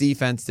Giants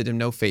defense did him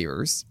no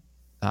favors.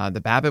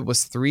 The BABIP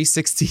was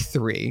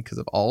 363 because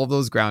of all of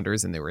those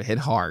grounders, and they were hit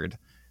hard.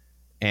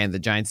 And the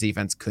Giants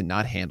defense could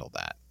not handle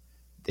that.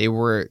 They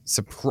were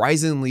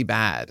surprisingly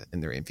bad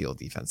in their infield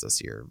defense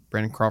this year.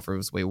 Brandon Crawford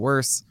was way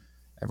worse.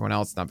 Everyone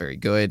else not very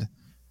good.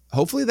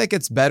 Hopefully that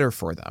gets better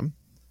for them.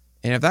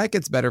 And if that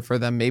gets better for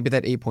them, maybe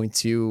that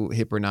 8.2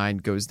 hit per nine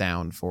goes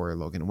down for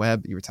Logan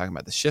Webb. You were talking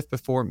about the shift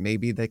before.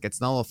 Maybe that gets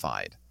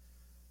nullified.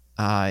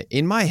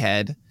 In my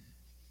head,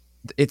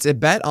 it's a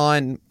bet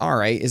on, all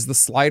right, is the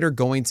slider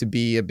going to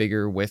be a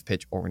bigger whiff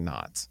pitch or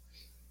not?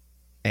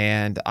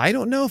 And I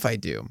don't know if I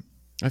do.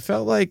 I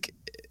felt like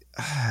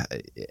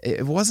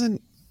it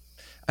wasn't,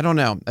 I don't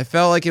know. I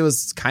felt like it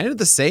was kind of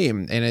the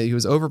same, and he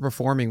was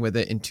overperforming with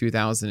it in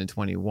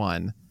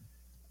 2021.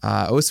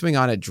 O-swing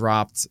on it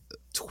dropped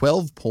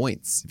 12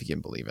 points, if you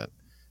can believe it.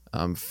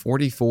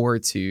 44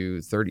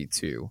 to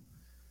 32.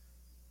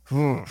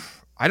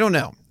 I don't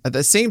know. At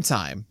the same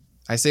time,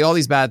 I say all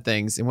these bad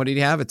things, and what did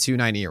he have? A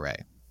 2.9 ERA.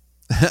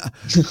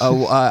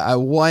 a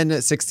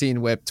 116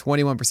 whip,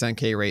 21%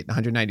 K rate,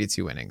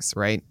 192 innings,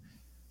 right?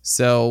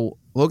 So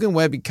Logan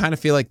Webb, you kind of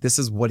feel like this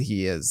is what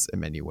he is in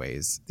many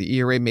ways. The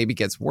ERA maybe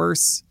gets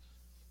worse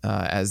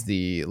as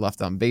the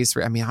left on base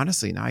rate. I mean,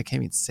 honestly, now I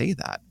can't even say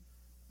that.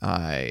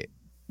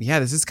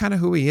 This is kind of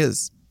who he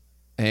is.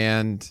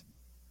 And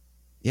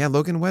yeah,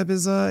 Logan Webb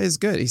is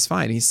good. He's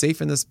fine. He's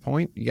safe in this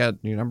point. You got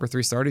your number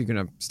 3 starter. You're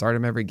going to start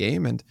him every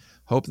game and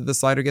hope that the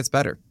slider gets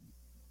better.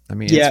 I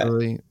mean, It's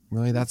really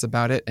that's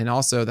about it. And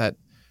also that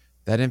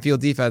infield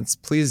defense,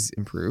 please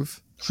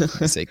improve for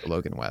the sake of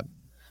Logan Webb.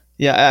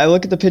 Yeah, I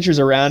look at the pitchers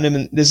around him,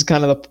 and this is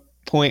kind of the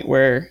point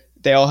where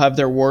they all have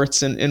their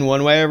warts in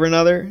one way or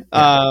another.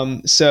 Yeah.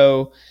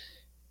 So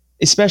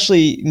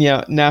especially,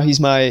 now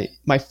he's my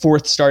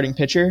 4th starting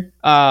pitcher.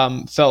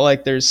 Felt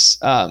like there's,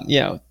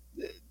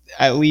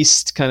 at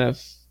least kind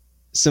of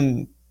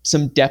some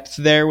depth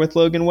there with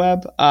Logan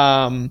Webb.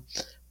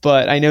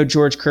 But I know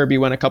George Kirby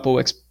went a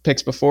couple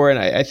picks before, and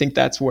I think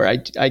that's where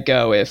I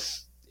go if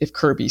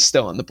Kirby's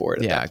still on the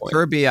board at that point.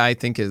 Kirby, I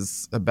think,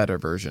 is a better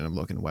version of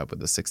Logan Webb with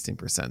a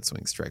 16%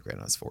 swing strike rate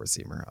on his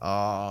 4-seamer.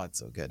 Oh, it's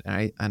so good.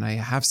 And I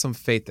have some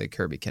faith that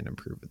Kirby can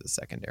improve with the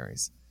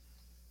secondaries.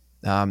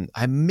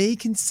 I may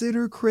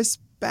consider Chris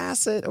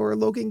Bassett or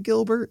Logan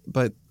Gilbert,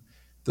 but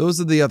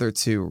those are the other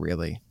two,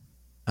 really.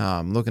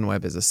 Logan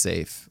Webb is a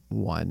safe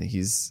one.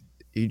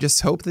 You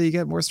just hope that you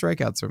get more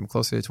strikeouts from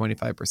closer to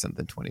 25%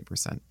 than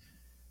 20%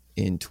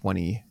 in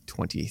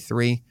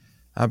 2023.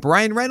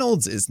 Brian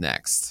Reynolds is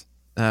next.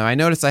 I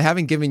noticed I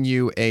haven't given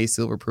you a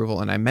silver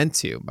approval, and I meant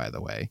to, by the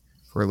way,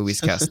 for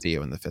Luis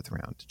Castillo in the 5th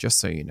round, just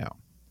so you know.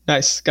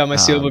 Nice. Got my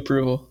seal of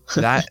approval.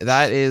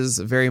 that is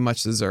very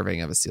much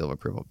deserving of a seal of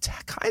approval.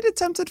 Kind of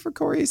tempted for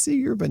Corey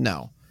Seager, but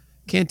no,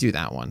 can't do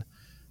that one.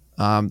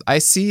 I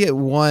see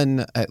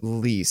one at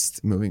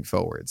least moving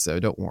forward, so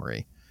don't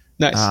worry.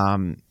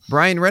 Nice.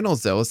 Brian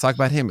Reynolds, though, let's talk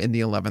about him in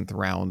the 11th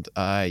round.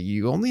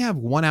 You only have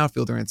one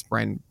outfielder, and it's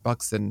Byron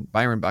Buxton.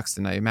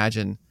 I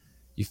imagine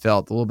you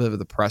felt a little bit of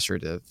the pressure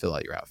to fill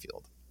out your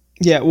outfield.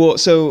 Yeah, well,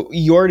 so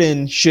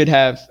Jordan should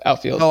have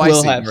outfield. Oh, I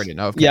see. Jordan.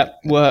 Okay. Yep,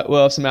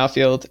 we'll have some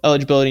outfield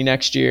eligibility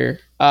next year.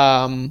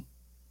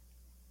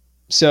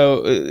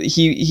 So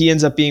he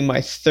ends up being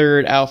my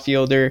third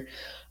outfielder.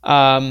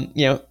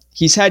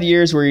 He's had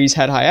years where he's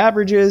had high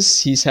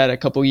averages. He's had a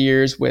couple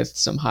years with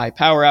some high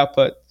power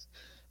output.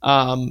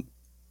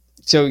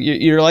 So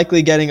you're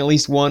likely getting at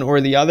least one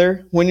or the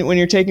other when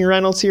you're taking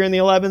Reynolds here in the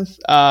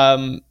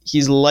 11th.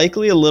 He's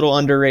likely a little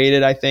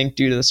underrated, I think,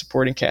 due to the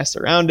supporting cast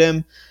around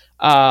him.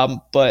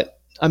 But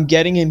I'm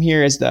getting him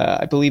here as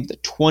I believe the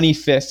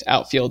 25th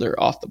outfielder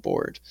off the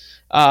board.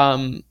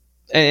 And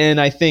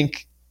I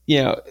think,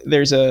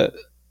 there's a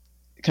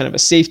kind of a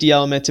safety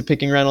element to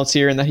picking Reynolds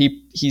here, and that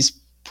he's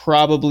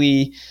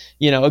probably,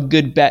 a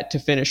good bet to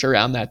finish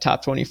around that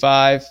top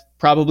 25,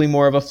 probably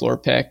more of a floor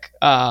pick.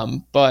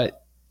 But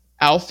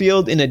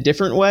outfield in a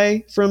different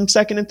way from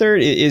second and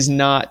third is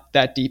not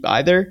that deep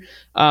either.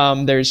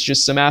 There's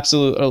just some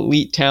absolute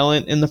elite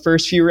talent in the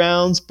first few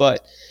rounds,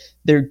 but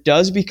there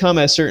does become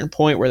a certain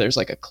point where there's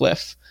like a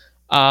cliff.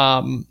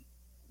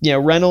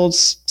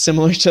 Reynolds,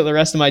 similar to the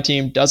rest of my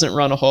team, doesn't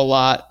run a whole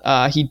lot.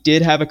 He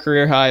did have a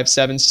career high of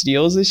 7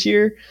 steals this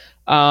year,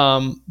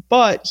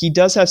 but he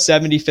does have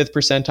 75th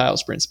percentile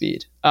sprint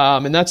speed.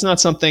 And that's not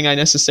something I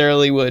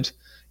necessarily would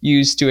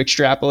use to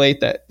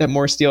extrapolate that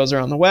more steals are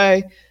on the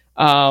way.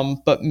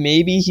 But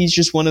maybe he's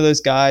just one of those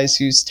guys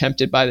who's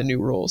tempted by the new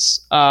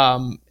rules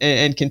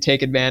and can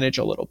take advantage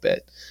a little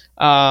bit.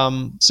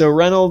 So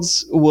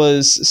Reynolds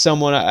was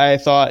someone I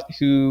thought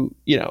who,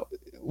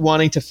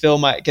 wanting to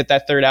get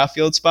that third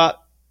outfield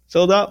spot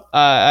filled up.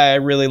 I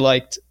really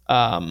liked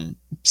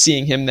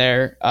seeing him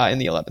there in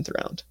the 11th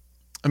round.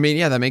 I mean,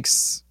 yeah, that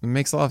makes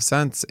a lot of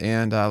sense.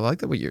 And I like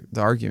the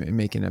argument you're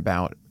making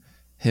about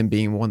him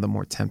being one of the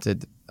more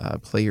tempted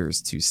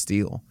players to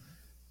steal.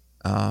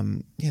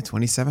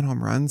 27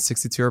 home runs,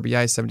 62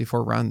 RBI,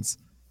 74 runs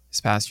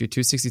this past year.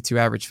 262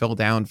 average fell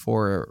down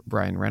for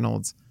Brian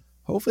Reynolds.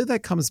 Hopefully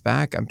that comes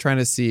back. I'm trying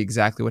to see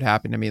exactly what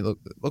happened. I mean, it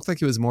looked like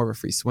he was more of a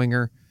free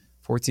swinger.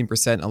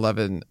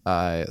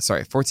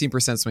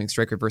 14% swing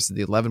striker versus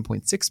the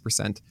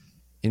 11.6%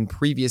 in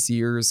previous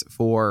years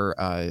for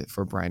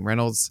Brian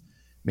Reynolds.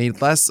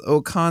 Made less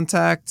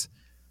contact.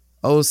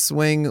 More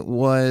swings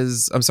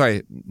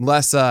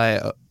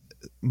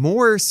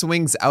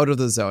out of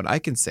the zone. I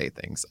can say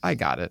things. I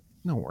got it.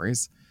 No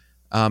worries.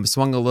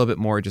 Swung a little bit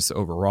more just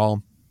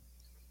overall.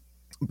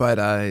 But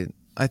I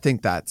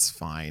think that's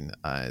fine.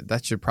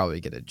 That should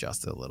probably get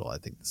adjusted a little. I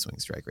think the swing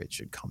strike rate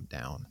should come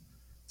down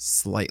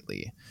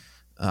slightly.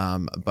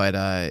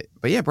 But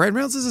yeah, Brian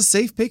Reynolds is a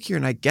safe pick here,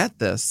 and I get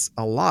this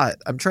a lot.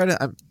 I'm trying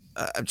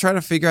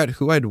to figure out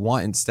who I'd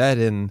want instead,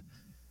 and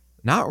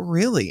not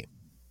really.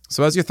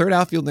 So as your third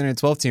outfielder in a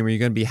 12 team, are you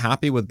going to be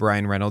happy with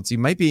Brian Reynolds? You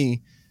might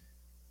be.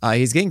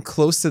 He's getting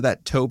close to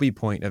that Toby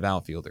point of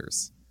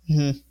outfielders,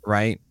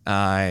 right?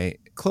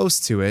 Close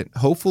to it.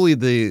 Hopefully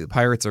the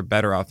Pirates are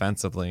better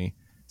offensively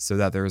so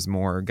that there's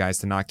more guys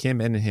to knock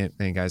him in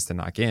and guys to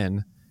knock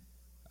in.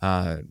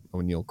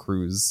 O'Neal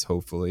Cruz,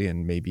 hopefully,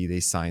 and maybe they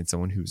sign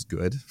someone who's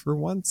good for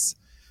once.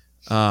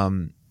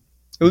 It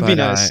would be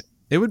nice.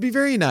 It would be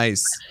very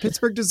nice.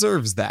 Pittsburgh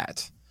deserves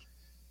that.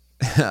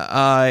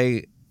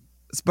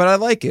 But I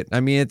like it. I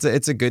mean,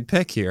 it's a good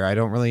pick here. I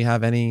don't really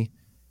have any.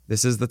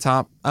 This is the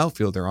top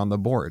outfielder on the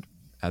board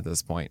at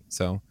this point.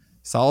 So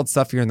solid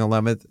stuff here in the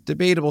 11th.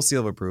 Debatable seal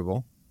of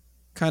approval.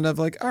 Kind of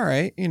like, all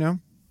right,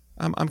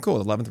 I'm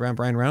cool. 11th round,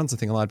 Brian Reynolds. I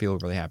think a lot of people are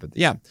really happy.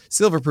 Yeah,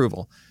 seal of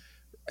approval.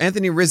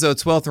 Anthony Rizzo,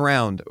 12th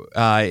round.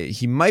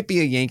 He might be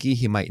a Yankee.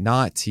 He might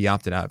not. He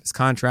opted out of his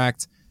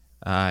contract.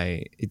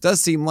 It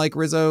does seem like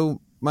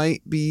Rizzo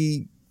might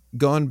be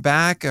going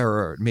back,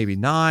 or maybe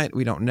not.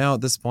 We don't know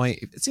at this point.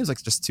 It seems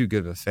like just too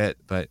good of a fit,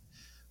 but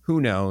who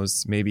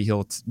knows? Maybe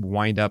he'll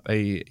wind up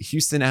a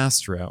Houston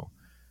Astro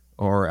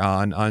or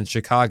on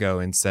Chicago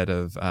instead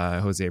of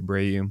Jose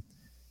Abreu,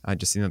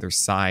 just the other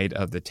side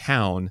of the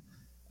town.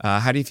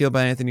 How do you feel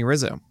about Anthony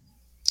Rizzo?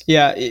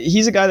 Yeah,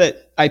 he's a guy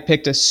that I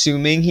picked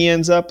assuming he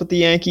ends up with the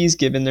Yankees,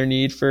 given their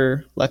need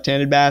for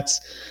left-handed bats.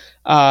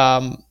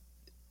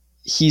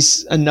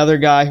 He's another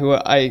guy who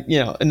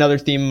another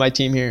theme of my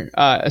team here,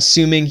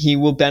 assuming he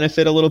will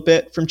benefit a little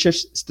bit from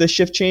the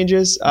shift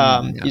changes.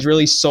 He's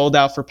really sold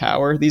out for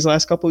power these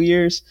last couple of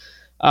years.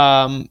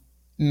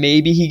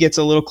 Maybe he gets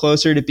a little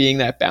closer to being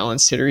that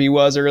balanced hitter he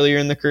was earlier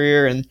in the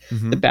career, and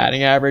the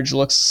batting average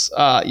looks,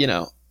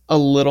 a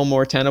little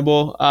more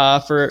tenable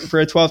for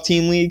a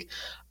 12-team league.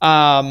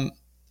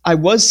 I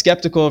was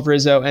skeptical of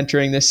Rizzo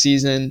entering this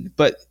season,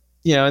 but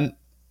and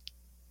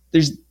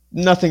there's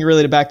nothing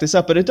really to back this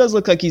up, but it does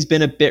look like he's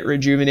been a bit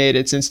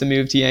rejuvenated since the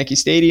move to Yankee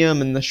Stadium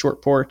and the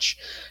short porch.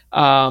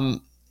 I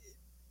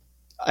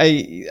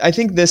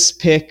think this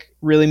pick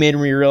really made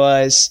me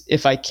realize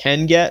if I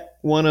can get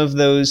one of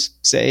those,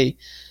 say,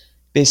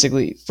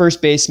 basically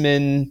first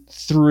baseman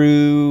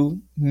through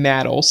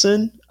Matt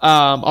Olson,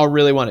 I'll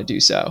really want to do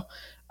so.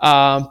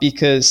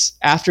 Because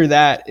after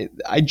that,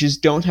 I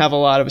just don't have a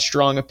lot of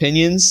strong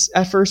opinions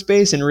at first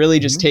base, and really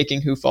just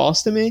taking who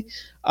falls to me.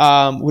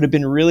 Would have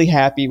been really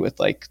happy with,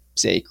 like,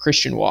 say,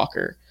 Christian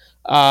Walker.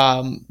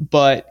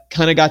 But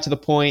kind of got to the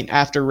point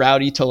after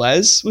Rowdy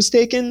Tellez was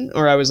taken,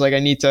 or I was like, I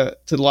need to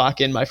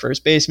lock in my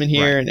first baseman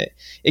here. Right. And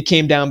it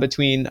came down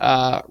between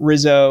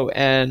Rizzo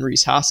and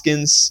Rhys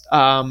Hoskins.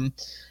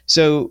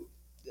 So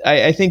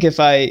I think if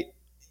I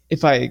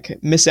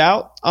miss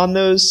out on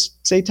those,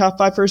 say, top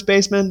 5 first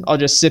basemen, I'll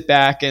just sit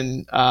back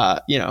and,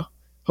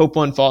 hope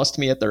one falls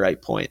to me at the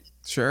right point.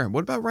 Sure.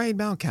 What about Ryan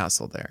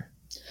Mountcastle there?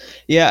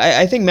 Yeah,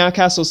 I think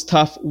Mountcastle's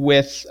tough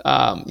with,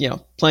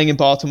 playing in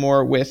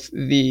Baltimore with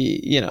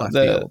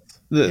the,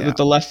 with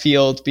the left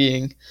field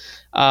being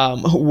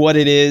what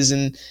it is.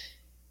 And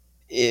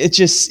it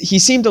just, he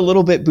seemed a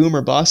little bit boom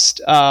or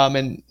bust.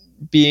 And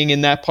being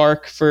in that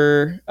park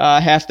for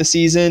half the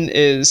season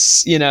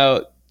is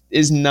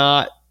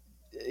not,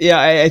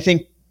 I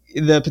think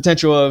the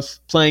potential of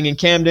playing in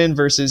Camden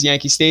versus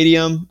Yankee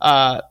Stadium,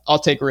 I'll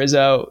take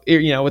Rizzo,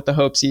 with the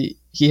hopes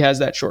he has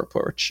that short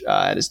porch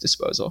at his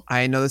disposal.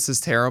 I know this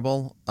is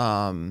terrible.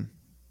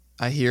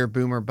 I hear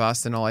boomer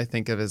bust and all I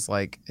think of is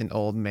like an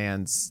old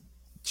man's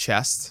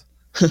chest.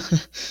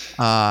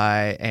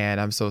 And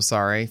I'm so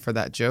sorry for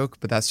that joke,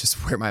 but that's just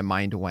where my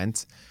mind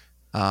went.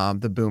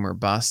 The boomer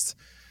bust.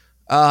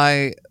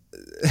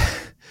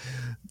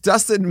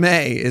 Dustin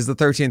May is the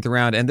 13th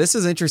round. And this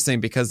is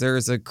interesting because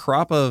there's a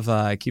crop of,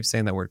 I keep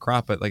saying that word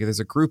crop, but like there's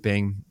a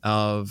grouping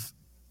of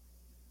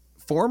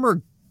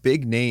former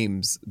big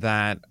names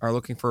that are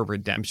looking for a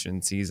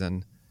redemption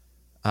season.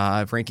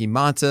 Frankie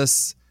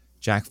Montas,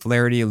 Jack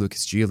Flaherty,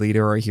 Lucas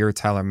Giolito are here,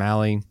 Tyler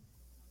Mahle,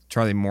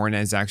 Charlie Morton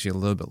is actually a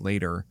little bit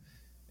later,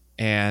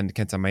 and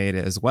Kenta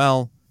Maeda as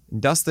well.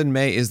 Dustin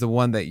May is the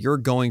one that you're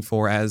going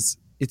for as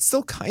it's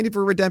still kind of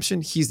a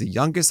redemption. He's the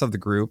youngest of the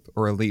group,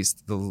 or at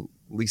least the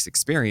least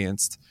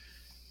experienced.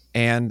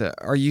 And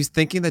are you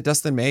thinking that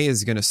Dustin May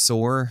is going to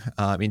soar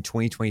in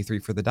 2023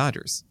 for the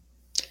Dodgers?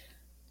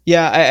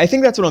 Yeah, I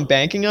think that's what I'm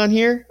banking on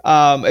here.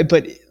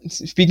 But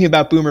speaking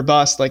about boomer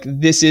bust, like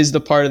this is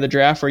the part of the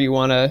draft where you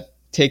want to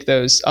take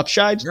those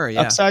upside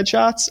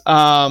shots.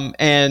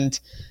 And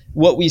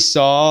what we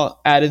saw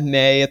out of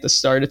May at the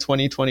start of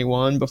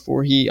 2021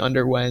 before he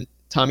underwent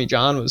Tommy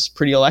John was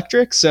pretty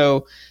electric.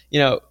 So,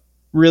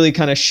 really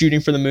kind of shooting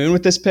for the moon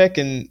with this pick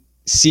and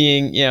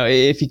seeing,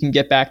 if he can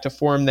get back to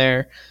form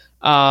there.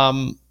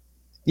 I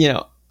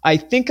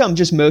think I'm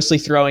just mostly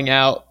throwing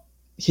out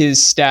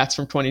his stats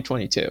from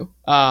 2022.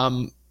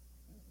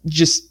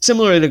 Just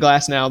similar to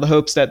Glass now, the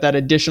hopes that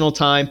additional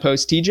time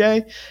post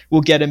TJ will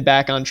get him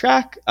back on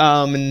track.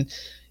 I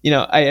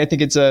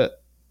think it's a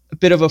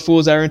bit of a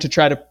fool's errand to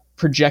try to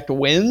project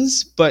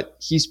wins, but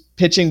he's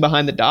pitching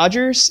behind the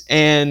Dodgers,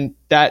 and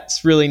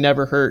that's really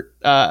never hurt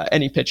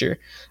any pitcher.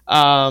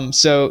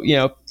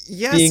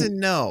 Yes and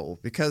no,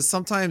 because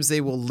sometimes they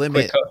will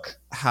limit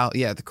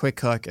the quick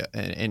hook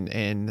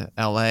in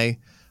LA.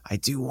 I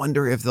do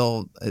wonder if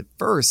they'll at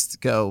first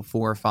go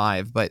 4 or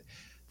 5, but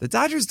the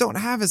Dodgers don't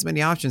have as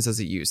many options as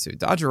it used to.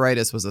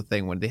 Dodgeritis was a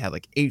thing when they had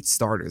like 8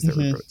 starters that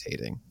were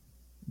rotating.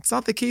 It's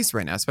not the case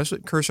right now, especially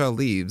when Kershaw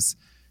leaves.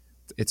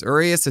 It's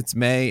Urias, it's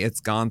May, it's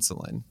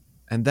Gonsolin.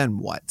 And then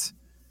what?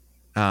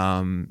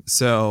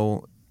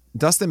 So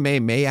Dustin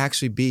may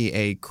actually be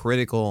a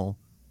critical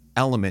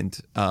element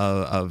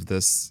of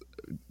this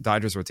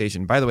Dodgers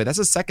rotation. By the way, that's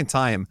the second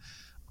time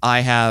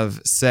I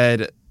have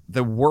said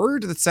the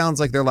word that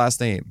sounds like their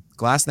last name,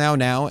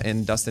 Glasnow,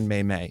 and Dustin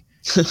May.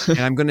 And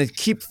I'm going to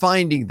keep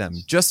finding them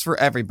just for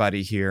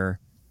everybody here.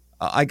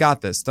 I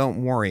got this.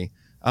 Don't worry.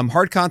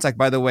 Hard contact,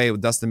 by the way,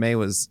 with Dustin May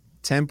was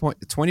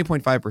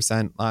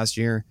 20.5% last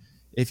year.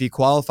 If he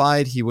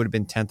qualified, he would have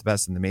been 10th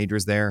best in the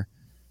majors there.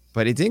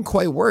 But it didn't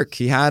quite work.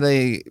 He had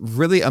a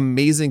really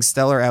amazing,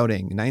 stellar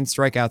outing. 9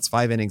 strikeouts,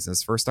 5 innings in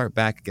his first start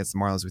back against the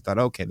Marlins. We thought,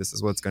 okay, this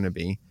is what it's going to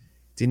be.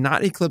 Did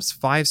not eclipse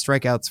 5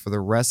 strikeouts for the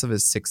rest of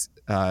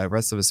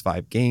his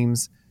 5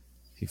 games.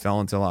 He fell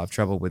into a lot of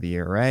trouble with the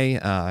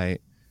ERA.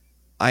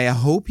 I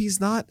hope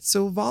he's not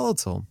so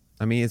volatile.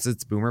 I mean,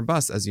 it's boom or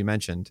bust, as you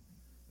mentioned.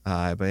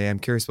 But I'm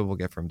curious what we'll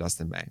get from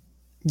Dustin May.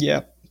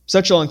 Yeah,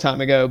 such a long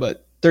time ago,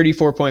 but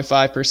 34.5%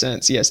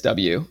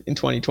 CSW in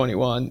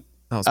 2021.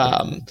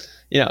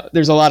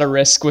 There's a lot of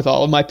risk with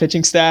all of my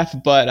pitching staff,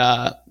 but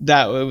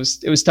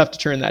it was tough to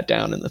turn that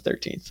down in the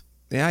 13th.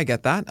 Yeah, I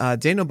get that.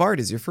 Daniel Bard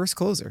is your first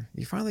closer.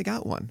 You finally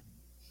got one.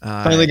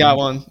 Finally got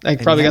one. I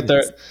probably got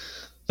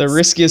the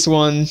riskiest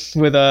one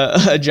with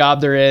a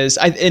job there is.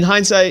 In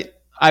hindsight,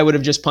 I would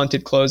have just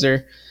punted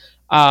closer.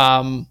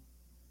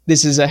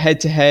 This is a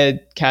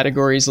head-to-head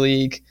categories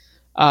league.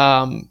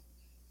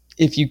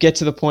 If you get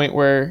to the point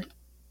where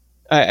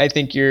I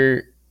think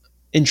you're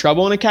in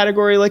trouble in a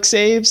category like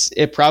saves,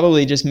 it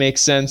probably just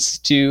makes sense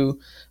to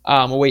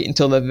wait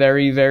until the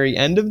very, very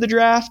end of the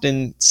draft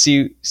and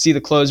see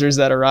the closers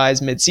that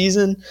arise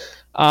mid-season.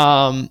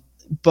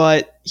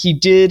 But he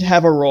did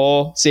have a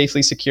role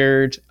safely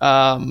secured,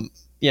 and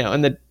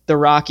the the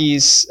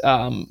Rockies,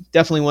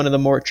 definitely one of the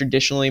more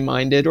traditionally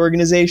minded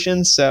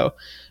organizations. So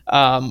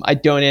I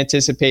don't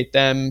anticipate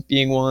them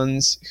being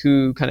ones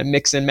who kind of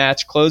mix and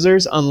match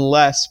closers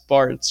unless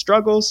Bard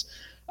struggles.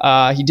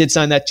 He did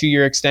sign that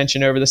 2-year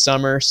extension over the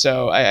summer.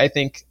 So I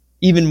think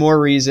even more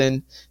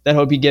reason that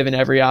he'll be given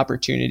every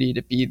opportunity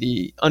to be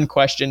the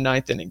unquestioned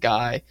ninth inning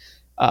guy.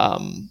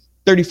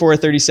 34,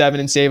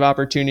 37 in save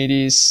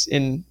opportunities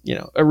in,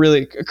 a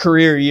really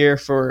career year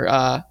for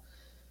a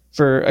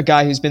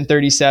guy who's been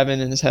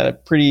 37 and has had a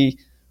pretty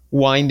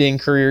winding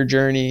career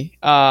journey.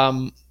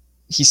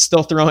 He's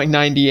still throwing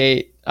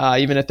 98,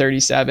 even at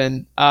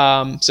 37.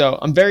 So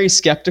I'm very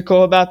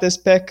skeptical about this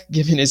pick,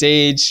 given his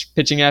age,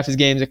 pitching half his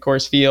games at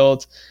Coors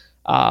Field,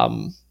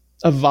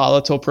 a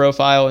volatile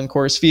profile in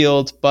Coors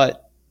Field.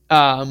 But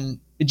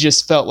it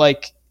just felt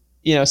like,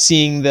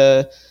 seeing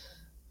the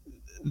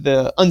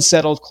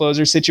unsettled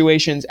closer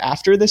situations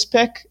after this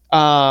pick,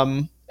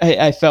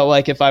 I felt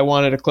like if I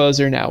wanted a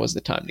closer, now was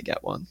the time to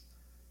get one.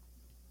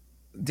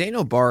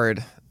 Daniel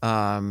Bard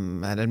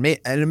had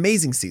an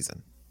amazing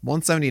season.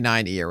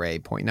 179 ERA,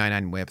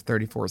 .99 whip,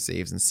 34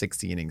 saves, and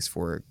 60 innings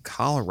for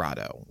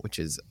Colorado, which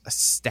is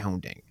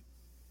astounding.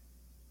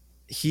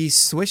 He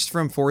switched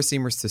from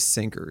four-seamers to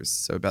sinkers,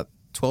 so about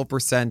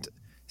 12%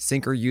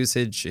 sinker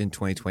usage in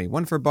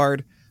 2021 for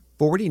Bard,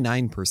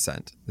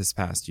 49% this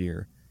past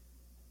year.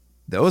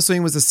 The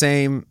O-swing was the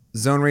same,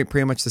 zone rate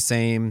pretty much the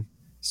same,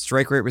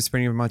 strike rate was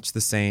pretty much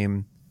the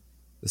same.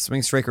 The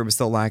swing strike rate was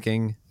still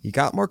lacking. He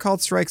got more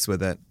called strikes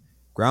with it.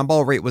 Ground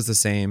ball rate was the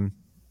same.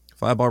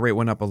 Fly ball rate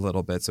went up a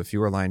little bit, so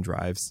fewer line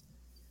drives.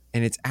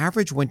 And its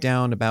average went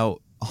down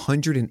about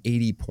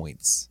 180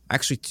 points.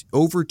 Actually,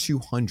 over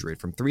 200,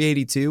 from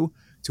 382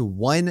 to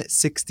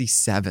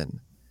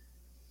 167.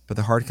 But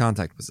the hard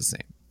contact was the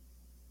same.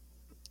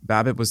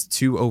 BABIP was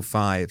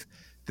 205.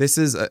 This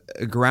is a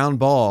ground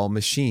ball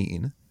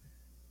machine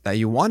that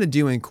you want to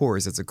do in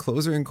Coors. As a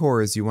closer in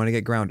Coors, you want to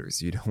get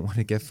grounders. You don't want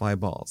to get fly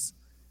balls.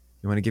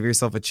 You want to give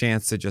yourself a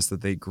chance to just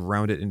that they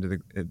ground it into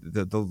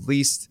the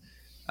least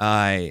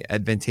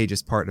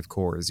advantageous part of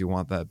Coors. You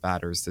want the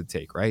batters to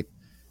take, right?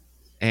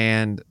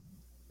 And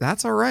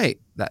that's all right.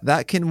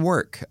 That can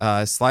work.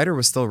 Slider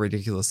was still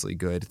ridiculously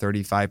good.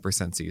 35%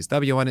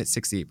 CSW on it,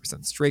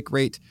 68% strike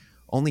rate.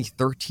 Only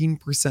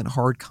 13%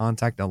 hard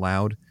contact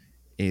allowed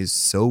is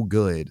so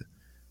good.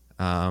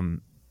 I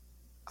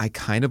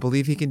kind of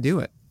believe he can do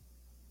it.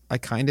 I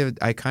kind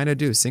of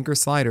do. Sinker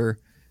slider,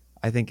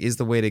 I think, is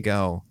the way to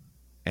go.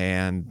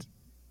 And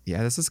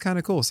yeah, this is kind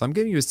of cool. So I'm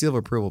giving you a seal of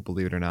approval,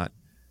 believe it or not,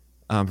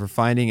 for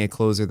finding a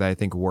closer that I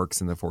think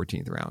works in the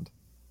 14th round.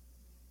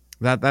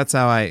 That's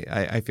how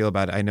I feel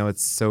about it. I know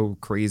it's so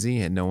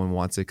crazy and no one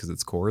wants it because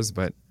it's Coors,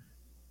 but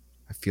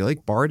I feel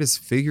like Bard has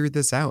figured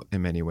this out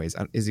in many ways.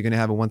 Is he going to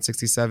have a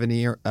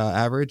 167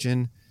 average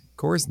in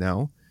Coors?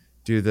 No.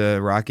 Do the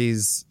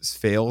Rockies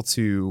fail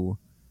to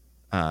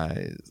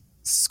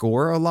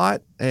score a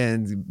lot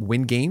and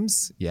win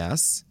games?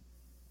 Yes.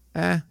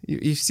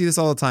 You see this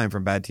all the time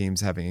from bad teams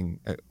having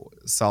a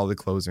solid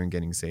closer and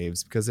getting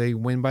saves because they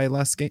win by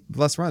less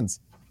runs.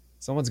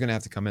 Someone's going to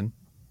have to come in.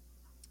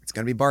 It's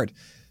going to be Bard.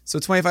 So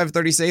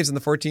 25-30 saves in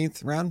the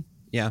 14th round.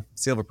 Yeah,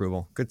 seal of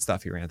approval. Good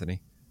stuff here,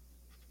 Anthony.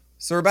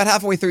 So we're about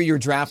halfway through your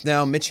draft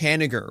now. Mitch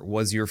Haniger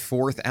was your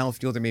fourth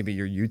outfielder, maybe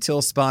your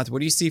util spot. What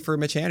do you see for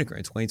Mitch Haniger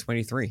in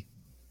 2023?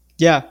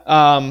 Yeah,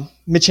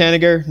 Mitch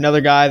Haniger,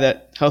 another guy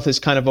that health has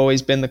kind of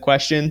always been the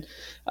question.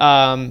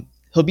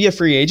 He'll be a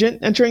free agent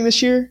entering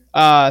this year.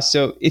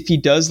 So if he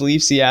does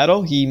leave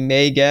Seattle, he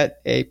may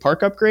get a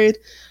park upgrade.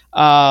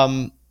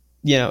 Going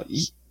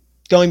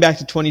back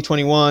to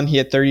 2021, he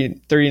had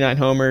 39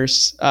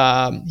 homers.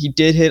 He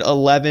did hit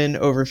 11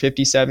 over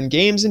 57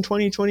 games in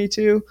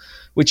 2022,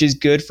 which is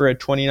good for a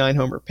 29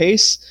 homer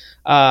pace.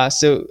 I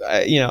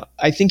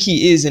think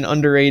he is an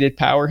underrated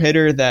power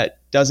hitter that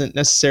doesn't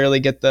necessarily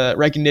get the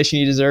recognition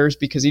he deserves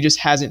because he just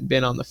hasn't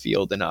been on the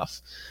field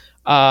enough.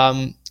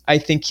 I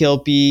think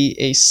he'll be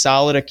a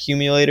solid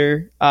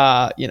accumulator,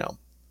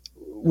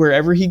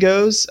 wherever he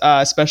goes,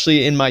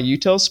 especially in my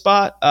util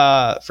spot,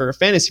 for a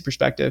fantasy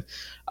perspective.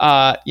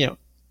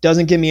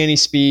 Doesn't give me any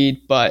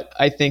speed, but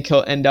I think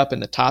he'll end up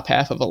in the top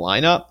half of a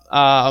lineup.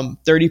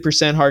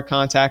 30% hard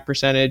contact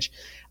percentage,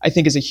 I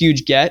think, is a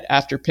huge get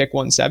after pick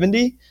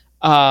 170.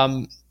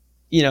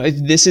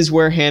 If this is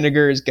where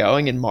Haniger is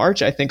going in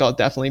March, I think I'll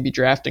definitely be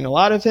drafting a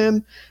lot of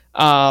him.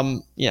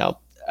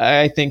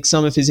 I think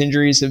some of his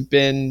injuries have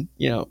been,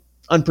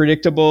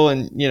 unpredictable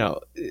and,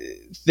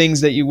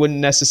 things that you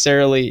wouldn't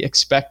necessarily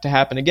expect to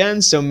happen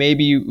again. So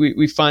maybe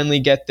we finally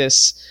get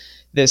this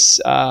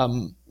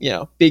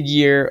big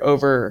year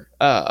over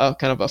a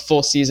kind of a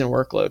full season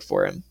workload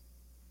for him.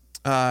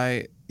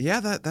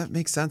 That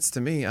makes sense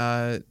to me.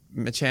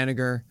 Mitch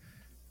Haniger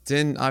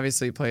didn't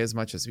obviously play as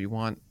much as we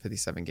want,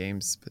 57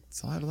 games, but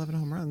still had 11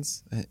 home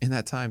runs in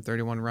that time,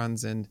 31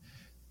 runs and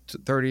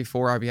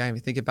 34 RBI. If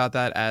you think about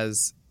that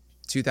as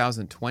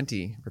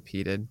 2020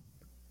 repeated,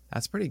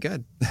 that's pretty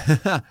good.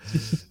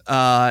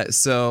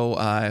 So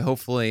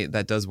hopefully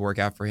that does work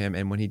out for him.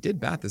 And when he did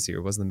bat this year,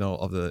 it was in the middle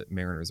of the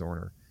Mariners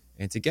order.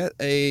 And to get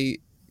a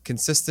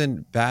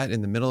consistent bat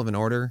in the middle of an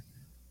order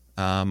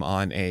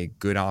on a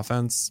good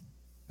offense,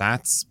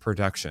 that's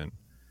production.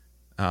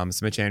 So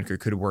Mitch Haniger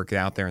could work it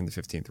out there in the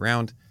 15th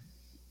round.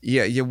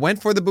 Yeah, you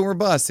went for the boomer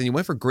bust, and you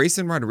went for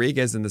Grayson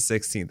Rodriguez in the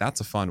 16th. That's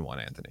a fun one,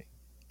 Anthony.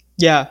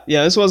 Yeah,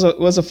 this was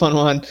a fun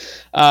one.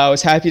 I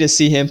was happy to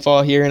see him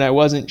fall here, and I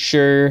wasn't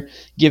sure,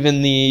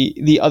 given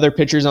the other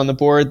pitchers on the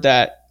board,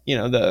 that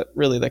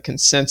the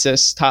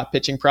consensus top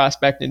pitching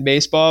prospect in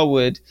baseball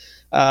would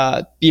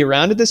be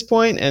around at this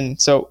point,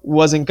 and so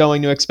wasn't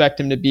going to expect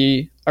him to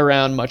be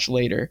around much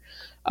later.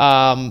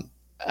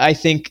 I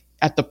think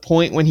at the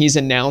point when he's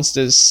announced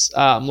as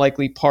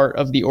likely part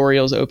of the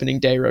Orioles opening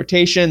day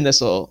rotation,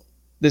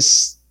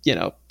 this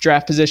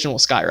draft position will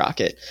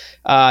skyrocket.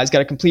 He's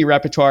got a complete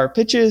repertoire of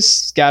pitches.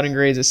 Scouting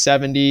grades is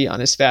 70 on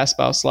his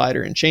fastball,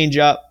 slider, and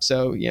changeup.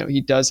 So, he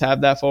does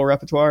have that full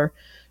repertoire.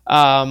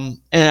 And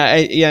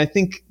I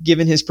think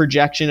given his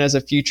projection as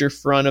a future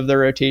front of the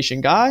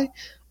rotation guy,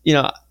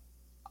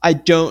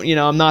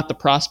 I'm not the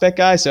prospect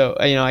guy, so,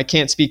 I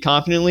can't speak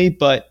confidently,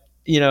 but,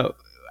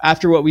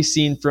 after what we've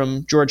seen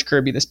from George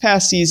Kirby this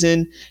past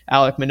season,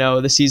 Alek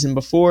Manoah the season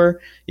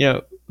before,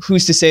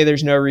 who's to say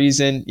there's no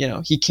reason,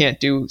 he can't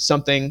do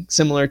something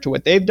similar to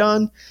what they've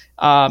done.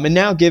 And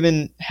now,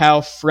 given how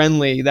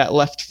friendly that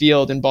left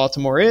field in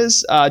Baltimore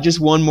is,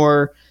 just one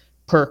more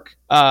perk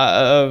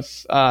that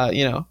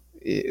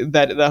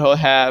he'll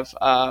have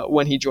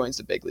when he joins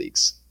the big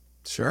leagues.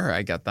 Sure,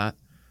 I get that.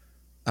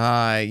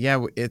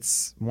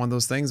 It's one of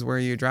those things where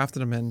you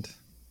drafted him and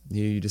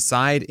you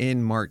decide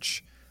in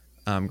March.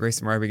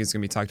 Grayson Rodriguez is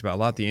going to be talked about a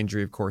lot. The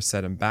injury, of course,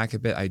 set him back a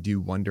bit. I do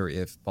wonder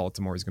if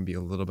Baltimore is going to be a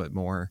little bit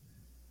more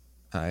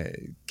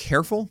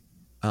careful,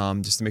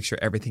 just to make sure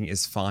everything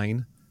is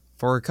fine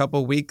for a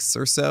couple weeks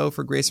or so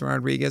for Grayson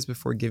Rodriguez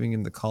before giving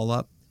him the call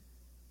up.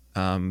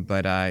 You got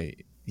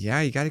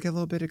to get a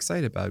little bit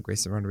excited about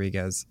Grayson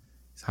Rodriguez.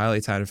 He's highly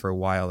touted for a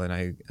while,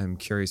 and I'm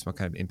curious what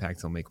kind of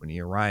impact he'll make when he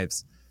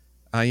arrives.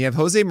 You have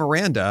Jose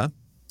Miranda.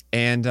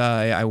 And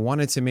I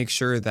wanted to make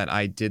sure that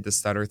I did the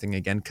stutter thing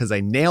again because I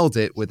nailed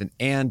it with an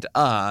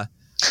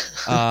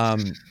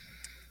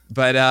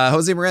But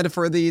Jose Miranda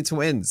for the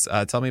Twins.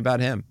 Tell me about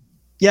him.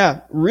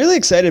 Yeah, really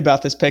excited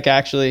about this pick,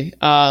 actually.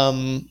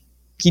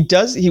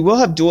 He will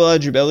have dual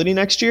eligibility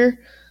next year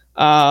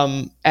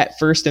at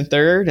first and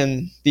third.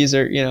 And these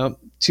are,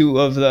 two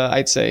of the,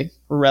 I'd say,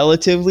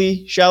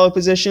 relatively shallow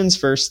positions.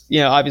 First,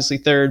 obviously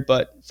third,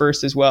 but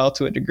first as well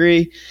to a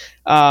degree.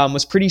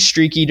 Was pretty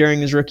streaky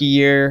during his rookie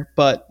year,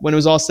 but when it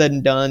was all said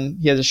and done,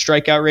 he has a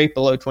strikeout rate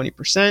below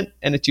 20%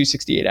 and a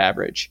 268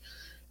 average.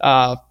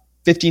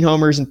 15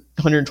 homers in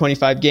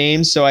 125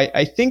 games. So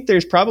I think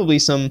there's probably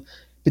some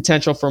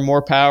potential for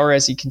more power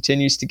as he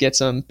continues to get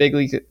some big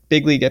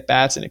league at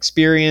bats and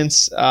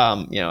experience.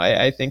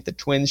 I think the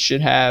Twins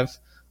should have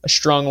a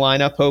strong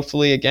lineup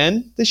hopefully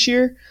again this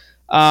year.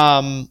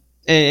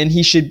 And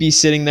he should be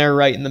sitting there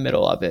right in the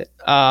middle of it.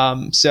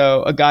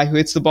 So a guy who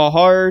hits the ball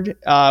hard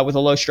with a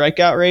low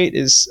strikeout rate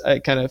is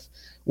kind of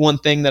one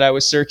thing that I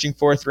was searching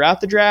for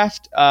throughout the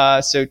draft.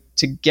 So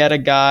to get a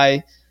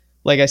guy,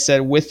 like I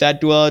said, with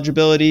that dual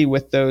eligibility,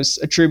 with those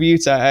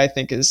attributes, I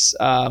think is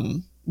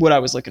what I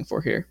was looking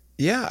for here.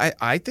 Yeah,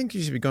 I think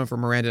you should be going for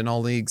Miranda in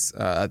all leagues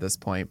at this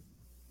point.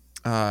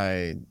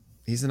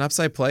 He's an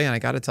upside play, and I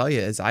got to tell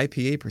you, his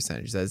IPA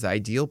percentage, his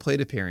ideal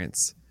plate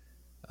appearance,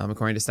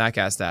 according to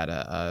StatCast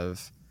data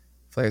of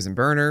flares and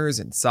burners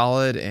and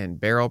solid and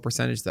barrel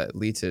percentage that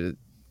lead to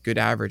good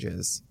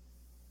averages,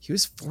 he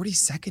was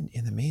 42nd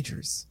in the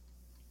majors.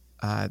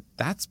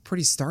 That's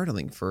pretty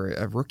startling for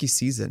a rookie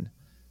season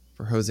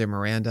for Jose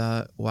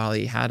Miranda. While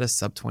he had a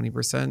sub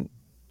 20%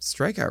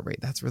 strikeout rate,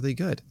 that's really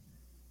good.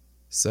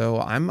 So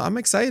I'm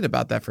excited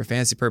about that for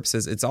fantasy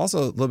purposes. It's also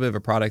a little bit of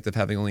a product of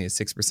having only a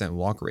 6%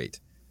 walk rate,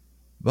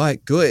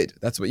 but good.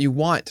 That's what you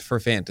want for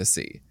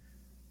fantasy.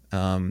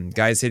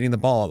 Guys hitting the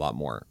ball a lot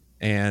more,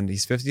 and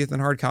he's 50th in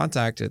hard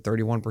contact at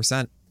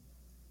 31%.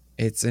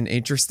 It's an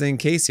interesting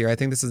case here. I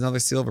think this is another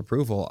seal of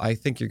approval. I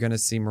think you're going to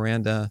see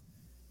Miranda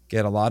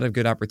get a lot of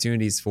good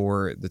opportunities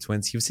for the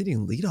Twins. He was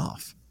hitting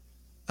leadoff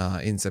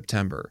in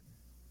September,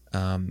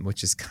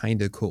 which is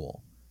kind of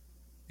cool.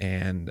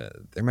 And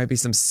there might be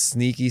some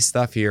sneaky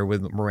stuff here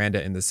with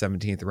Miranda in the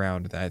 17th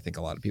round that I think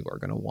a lot of people are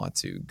going to want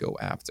to go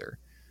after.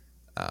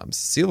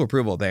 Seal of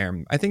approval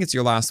there. I think it's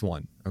your last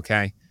one,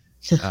 okay?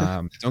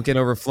 Don't get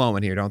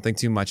overflowing here. Don't think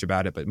too much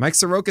about it. But Mike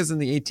Soroka's in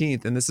the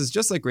 18th, and this is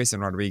just like Grayson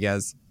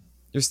Rodriguez.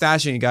 You're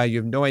stashing a guy. You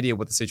have no idea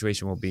what the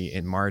situation will be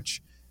in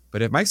March.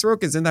 But if Mike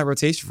Soroka's in that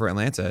rotation for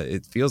Atlanta,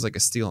 it feels like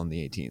a steal in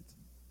the 18th.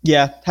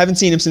 Yeah, haven't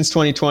seen him since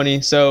 2020,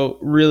 so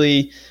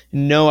really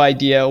no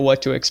idea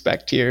what to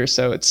expect here.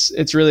 So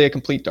it's really a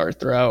complete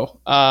dart throw.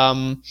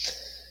 My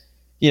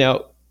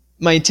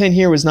intent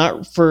here was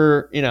not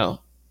for,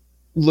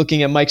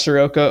 looking at Mike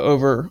Soroka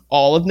over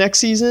all of next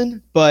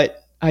season, but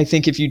I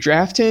think if you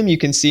draft him, you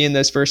can see in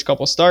those first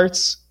couple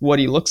starts what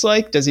he looks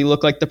like. Does he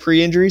look like the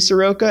pre-injury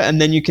Soroka? And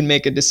then you can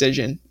make a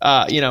decision,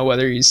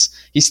 whether he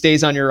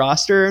stays on your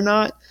roster or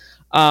not.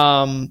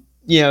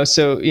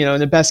 So in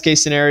the best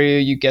case scenario,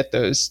 you get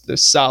those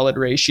solid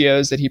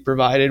ratios that he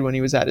provided when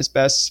he was at his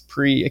best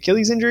pre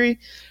Achilles injury.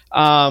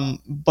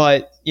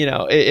 But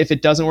if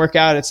it doesn't work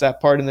out, it's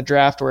that part in the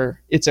draft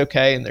where it's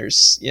okay, and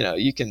there's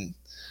you can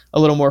a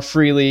little more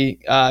freely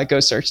go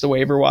search the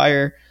waiver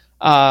wire.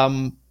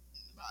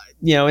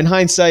 In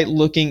hindsight,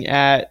 looking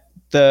at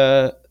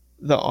the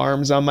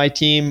arms on my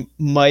team,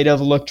 might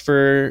have looked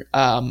for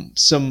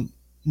some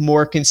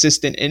more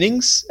consistent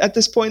innings at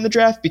this point in the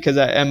draft because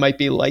I might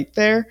be light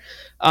there,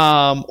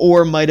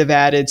 or might have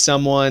added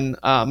someone.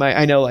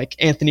 I know like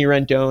Anthony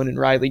Rendon and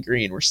Riley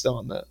Green were still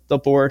on the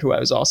board, who I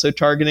was also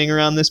targeting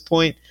around this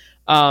point.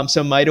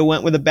 So might have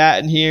went with a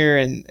bat in here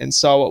and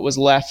saw what was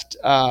left,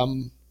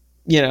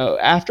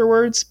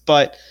 afterwards.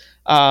 But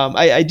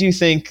I do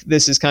think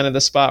this is kind of the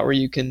spot where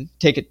you can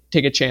take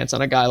a chance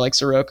on a guy like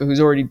Soroka,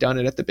 who's already done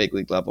it at the big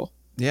league level.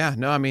 Yeah,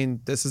 no, I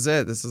mean, this is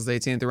it. This is the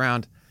 18th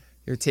round.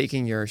 You're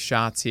taking your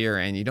shots here,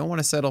 and you don't want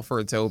to settle for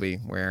a Toby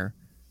where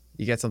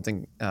you get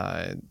something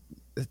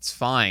it's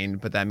fine,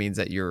 but that means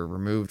that you're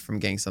removed from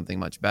getting something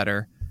much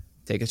better.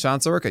 Take a shot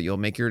on Soroka. You'll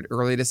make your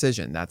early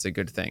decision. That's a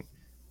good thing.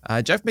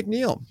 Jeff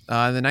McNeil,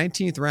 the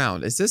 19th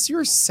round. Is this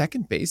your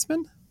second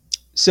baseman?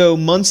 So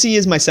Muncy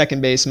is my second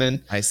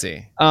baseman. I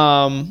see.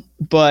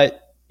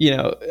 But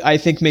I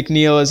think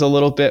McNeil is a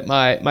little bit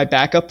my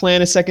backup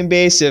plan at second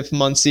base if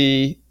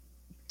Muncy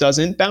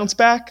doesn't bounce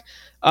back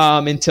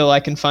until I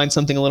can find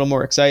something a little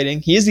more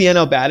exciting. He is the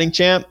NL batting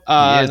champ.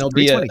 And he'll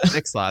be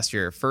 326 last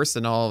year, first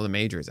in all of the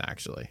majors,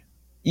 actually.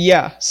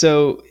 Yeah,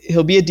 so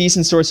he'll be a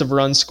decent source of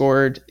runs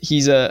scored.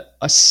 He's a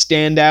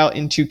standout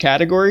in two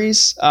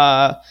categories,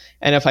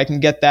 and if I can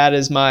get that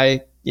as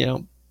my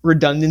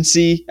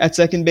redundancy at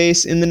second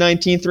base in the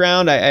 19th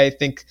round, I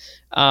think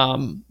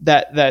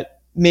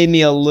that made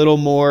me a little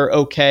more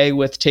okay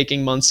with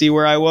taking Muncy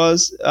where I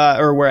was,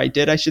 or where I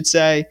did, I should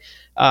say.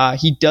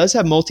 He does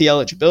have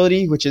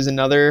multi-eligibility, which is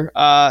another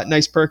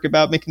nice perk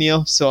about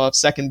McNeil. So I'll have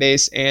second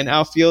base and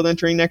outfield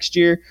entering next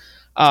year.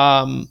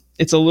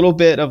 It's a little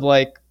bit of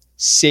like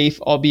safe,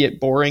 albeit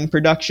boring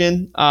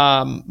production.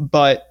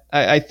 But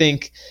I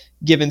think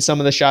given some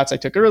of the shots I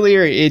took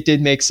earlier, it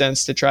did make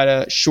sense to try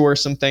to shore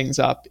some things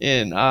up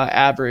in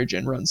average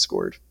and runs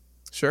scored.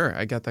 Sure,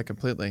 I got that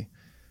completely.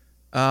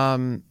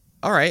 All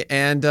right.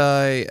 And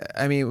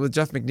I mean, with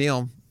Jeff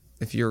McNeil,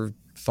 if you're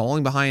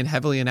falling behind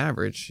heavily in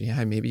average,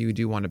 maybe you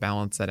do want to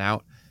balance that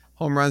out.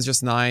 Home runs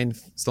just 9,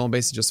 stolen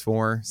bases just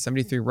 4,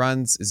 73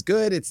 runs is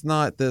good. It's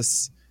not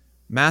this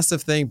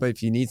massive thing, but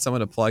if you need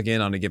someone to plug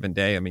in on a given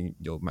day, I mean,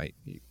 might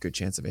be a good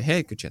chance of a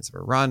hit, good chance of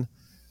a run.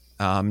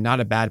 Not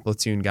a bad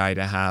platoon guy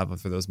to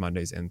have for those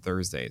Mondays and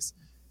Thursdays.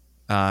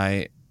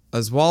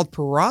 Oswald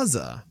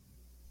Peraza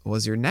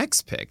was your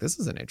next pick. This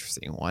is an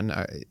interesting one.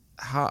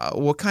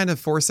 What kind of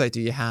foresight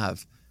do you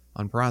have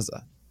on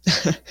Peraza?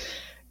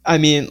 I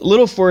mean,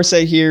 little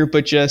foresight here,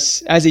 but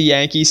just as a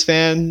Yankees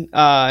fan,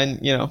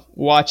 and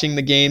watching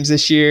the games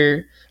this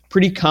year,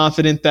 pretty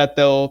confident that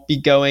they'll be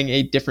going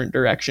a different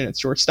direction at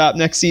shortstop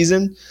next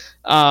season,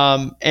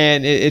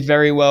 and it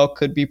very well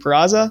could be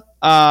Peraza.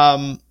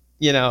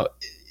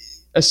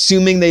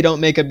 Assuming they don't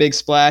make a big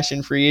splash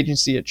in free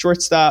agency at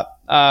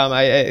shortstop,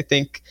 I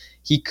think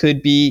he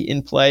could be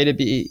in play to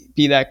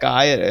be that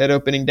guy at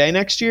opening day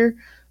next year.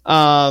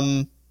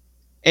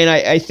 And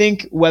I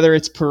think whether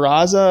it's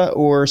Peraza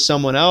or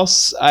someone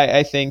else,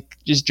 I think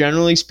just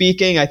generally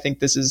speaking, I think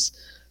this is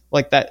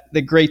like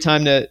the great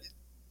time to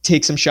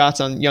take some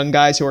shots on young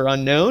guys who are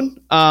unknown.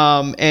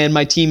 And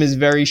my team is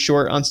very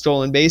short on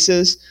stolen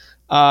bases.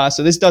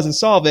 So this doesn't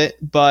solve it,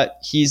 but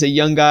he's a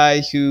young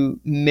guy who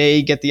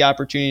may get the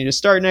opportunity to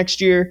start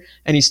next year.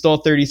 And he stole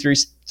 33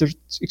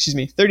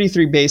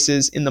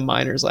 bases in the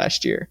minors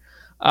last year.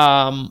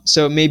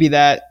 So maybe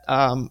that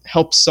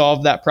helps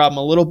solve that problem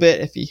a little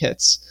bit if he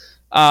hits.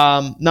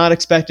 Not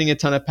expecting a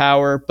ton of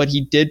power, but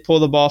he did pull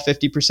the ball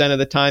 50% of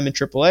the time in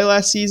AAA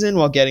last season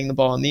while getting the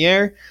ball in the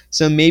air.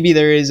 So maybe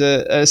there is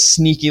a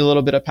sneaky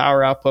little bit of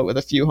power output with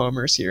a few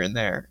homers here and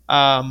there.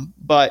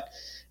 But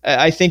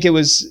I think it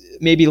was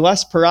maybe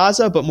less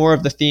Peraza, but more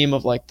of the theme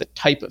of like the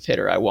type of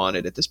hitter I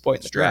wanted at this point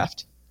in the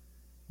draft.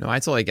 No, I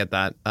totally get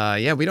that.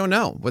 We don't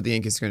know what the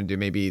Yankees are going to do.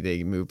 Maybe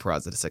they move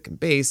Peraza to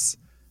second base.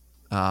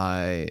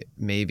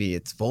 Maybe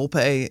it's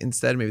Volpe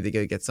instead. Maybe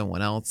they get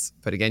someone else.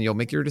 But again, you'll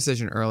make your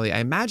decision early. I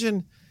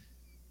imagine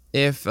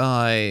if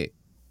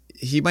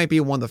he might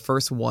be one of the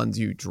first ones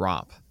you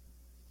drop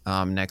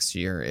next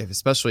year,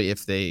 especially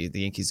if the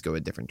Yankees go a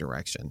different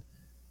direction.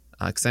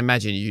 Because I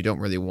imagine you don't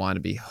really want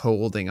to be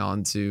holding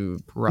on to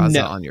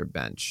Peraza on your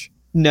bench.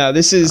 No,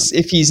 this is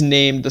if he's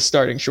named the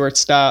starting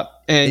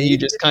shortstop and you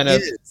just kind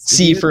of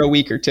see for a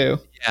week or two.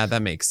 Yeah,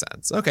 that makes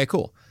sense. Okay,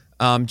 cool.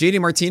 JD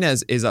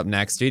Martinez is up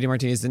next. JD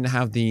Martinez didn't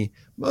have the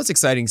most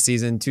exciting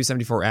season,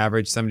 274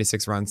 average,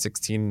 76 runs,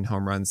 16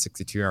 home runs,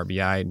 62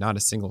 RBI, not a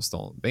single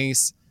stolen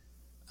base.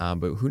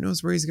 But who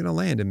knows where he's going to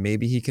land, and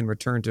maybe he can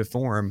return to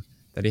form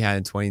that he had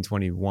in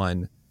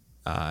 2021,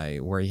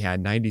 where he had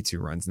 92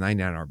 runs,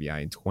 99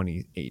 RBI, and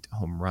 28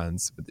 home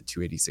runs with the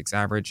 286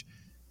 average.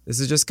 This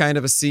is just kind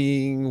of a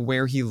seeing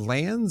where he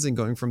lands and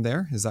going from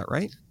there. Is that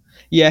right?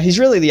 Yeah, he's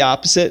really the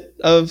opposite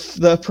of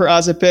the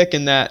Peraza pick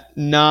in that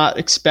not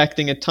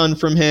expecting a ton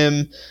from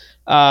him,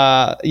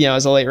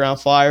 as a late round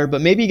flyer,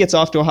 but maybe he gets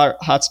off to a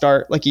hot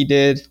start like he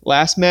did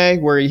last May,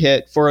 where he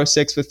hit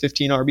 406 with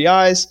 15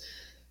 RBIs.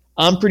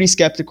 I'm pretty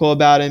skeptical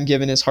about him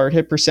given his hard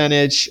hit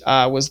percentage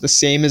was the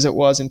same as it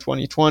was in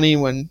 2020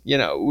 when,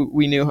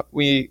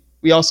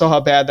 we all saw how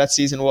bad that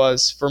season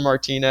was for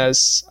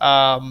Martinez.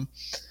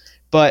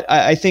 But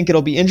I think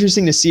it'll be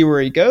interesting to see where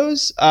he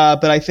goes.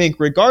 But I think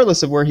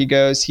regardless of where he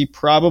goes, he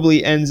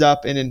probably ends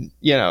up in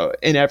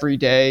an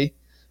everyday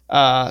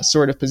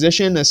sort of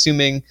position,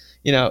 assuming,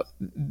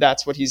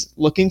 that's what he's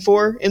looking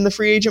for in the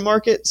free agent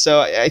market.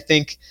 So I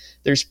think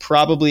there's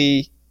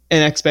probably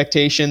an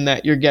expectation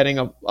that you're getting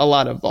a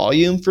lot of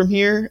volume from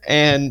here.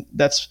 And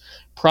that's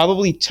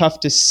probably tough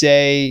to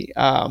say.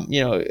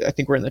 I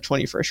think we're in the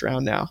 21st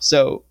round now.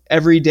 So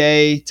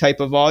everyday type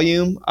of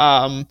volume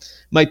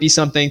might be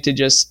something to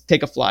just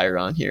take a flyer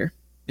on here.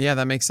 Yeah,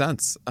 that makes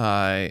sense.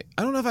 I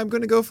don't know if I'm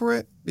going to go for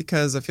it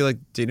because I feel like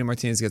J.D.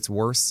 Martinez gets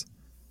worse.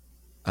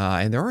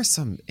 And there are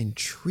some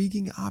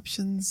intriguing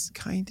options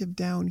kind of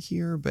down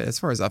here. But as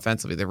far as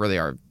offensively, there really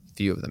are a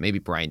few of them. Maybe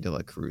Brian De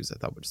La Cruz, I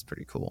thought, was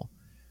pretty cool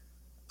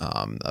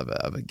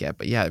of a get.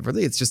 But yeah,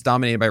 really, it's just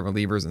dominated by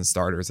relievers and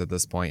starters at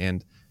this point.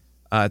 And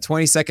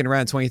 22nd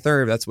round,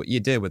 23rd, that's what you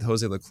did with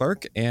Jose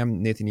Leclerc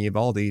and Nathan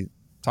Eovaldi.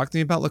 Talk to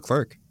me about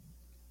Leclerc.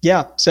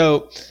 Yeah,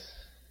 so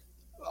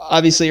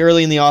obviously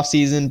early in the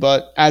offseason,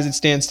 but as it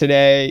stands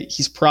today,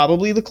 he's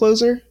probably the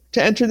closer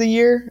to enter the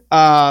year.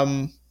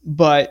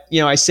 But,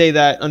 I say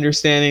that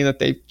understanding that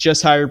they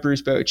just hired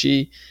Bruce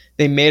Bochy.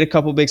 They made a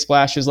couple big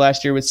splashes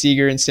last year with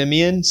Seager and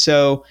Simeon.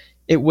 So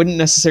it wouldn't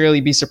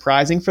necessarily be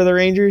surprising for the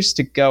Rangers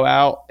to go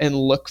out and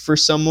look for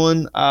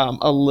someone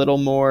a little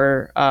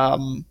more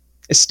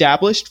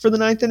established for the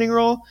ninth inning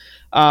role.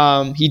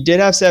 He did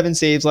have 7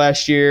 saves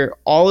last year.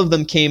 All of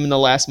them came in the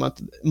last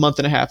month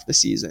and a half of the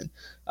season.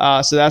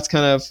 So that's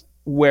kind of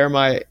where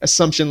my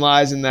assumption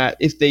lies, in that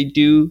if they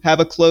do have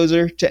a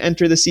closer to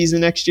enter the season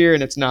next year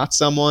and it's not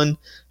someone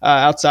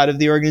outside of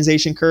the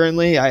organization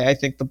currently, I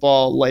think the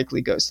ball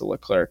likely goes to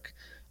Leclerc.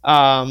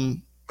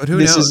 But who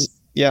knows?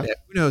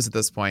 Who knows at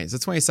this point? It's the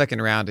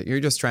 22nd round. You're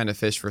just trying to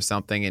fish for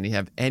something and you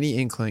have any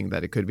inkling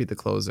that it could be the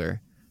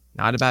closer.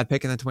 Not a bad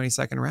pick in the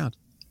 22nd round.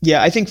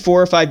 Yeah, I think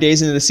 4 or 5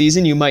 days into the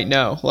season, you might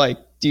know. Like,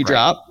 do you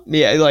drop?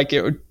 Yeah, like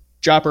it would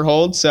drop or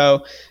hold.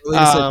 So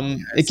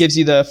it gives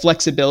you the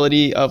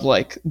flexibility of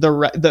like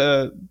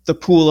the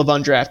pool of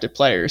undrafted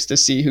players to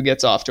see who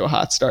gets off to a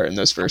hot start in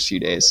those first few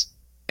days.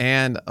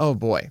 And oh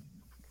boy,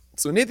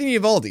 so Nathan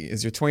Eovaldi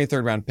is your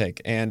 23rd round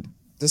pick, and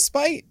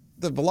despite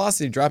the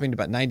velocity dropping to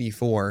about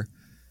 94,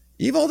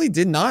 Eovaldi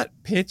did not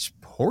pitch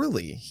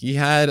poorly. He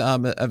had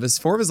of his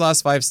 4 of his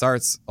last 5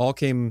 starts all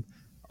came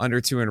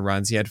under 2 earned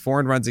runs. He had 4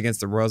 earned runs against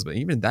the Royals, but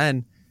even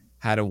then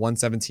had a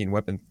 117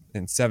 whip and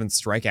 7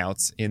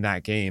 strikeouts in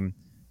that game.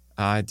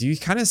 Do you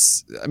kind of,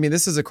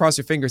 this is across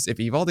your fingers. If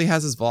Eovaldi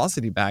has his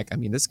velocity back,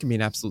 this can be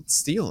an absolute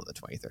steal in the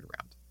 23rd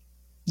round.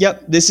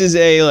 Yep. This is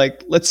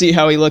let's see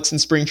how he looks in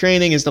spring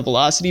training. Is the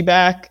velocity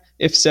back?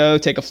 If so,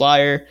 take a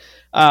flyer.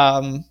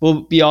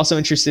 We'll be also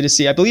interested to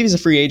see, I believe he's a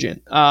free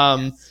agent.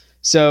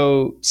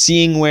 So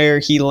seeing where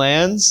he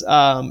lands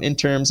in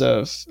terms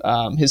of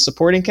his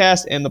supporting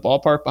cast and the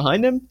ballpark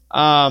behind him,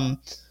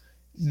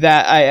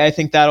 that I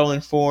think that'll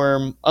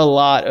inform a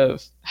lot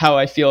of how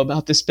I feel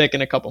about this pick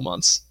in a couple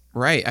months.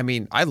 Right.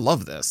 I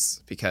love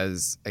this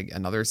because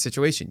another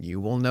situation, you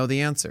will know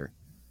the answer.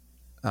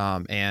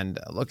 And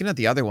looking at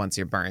the other ones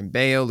here, Byron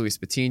Bayo, Luis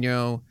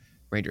Patino,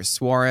 Ranger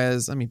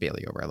Suarez.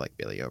 Bailey over. I like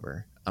Bailey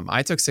over.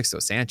 I took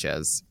Sixto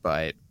Sanchez,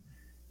 but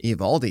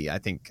Eovaldi, I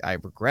think I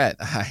regret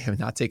I have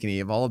not taken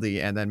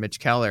Eovaldi. And then Mitch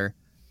Keller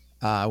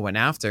went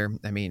after.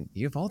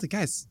 Eovaldi,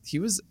 guys, he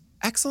was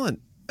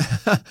excellent.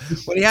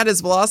 When he had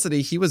his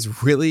velocity, he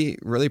was really,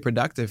 really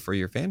productive for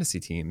your fantasy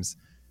teams.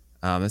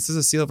 This is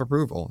a seal of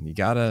approval. I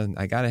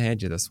gotta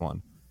hand you this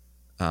one.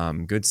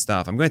 Good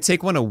stuff. I'm going to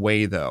take one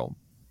away though.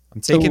 I'm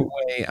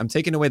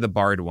taking away the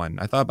Bard one.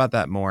 I thought about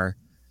that more.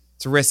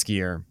 It's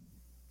riskier.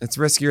 It's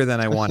riskier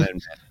than I want to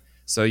admit.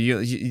 So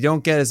you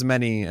don't get as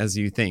many as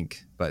you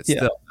think, but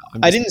still.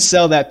 I didn't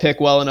sell that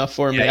pick well enough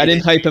for me. I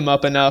didn't hype him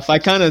up enough. I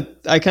kind of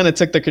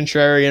took the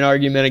contrarian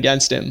argument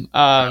against him.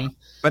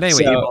 But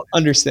anyway, so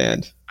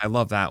understand. I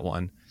love that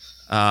one.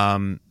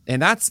 And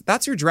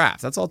that's your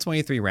draft. That's all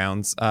 23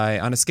 rounds.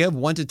 On a scale of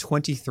 1 to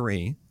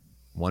 23,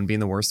 1 being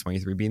the worst,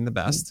 23 being the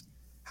best.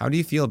 How do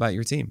you feel about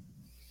your team?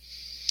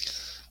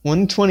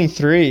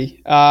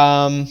 123.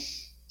 I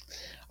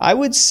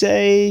would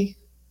say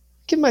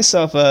give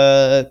myself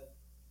go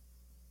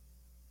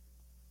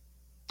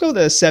with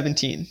a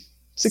 16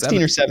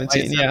 or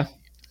 17. Yeah.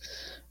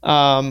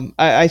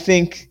 I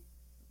think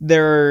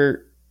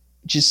they're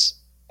just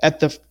at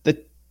the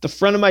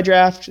front of my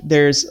draft,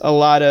 there's a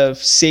lot of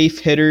safe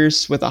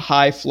hitters with a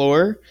high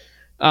floor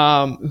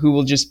who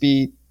will just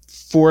be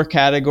 4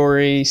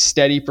 category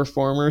steady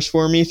performers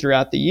for me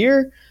throughout the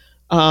year.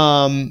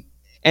 And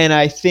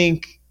I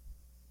think,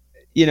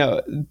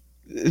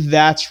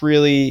 that's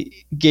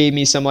really gave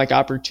me some like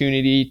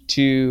opportunity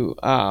to,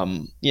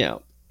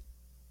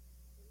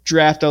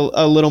 draft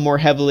a little more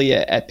heavily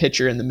at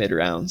pitcher in the mid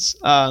rounds.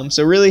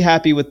 So really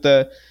happy with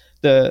the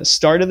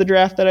start of the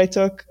draft that I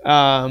took,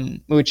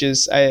 which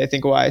is, I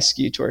think, why I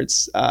skew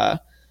towards a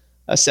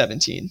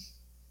 17.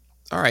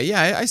 All right.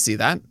 Yeah, I see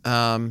that.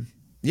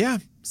 Yeah,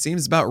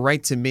 seems about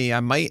right to me. I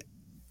might,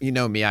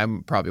 me,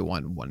 I'm probably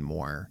one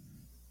more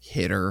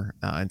hitter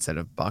instead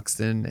of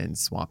Buxton, and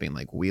swapping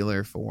like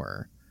Wheeler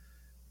for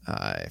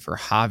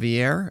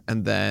Javier,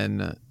 and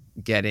then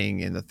getting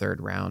in the third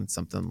round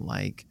something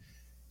like,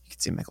 you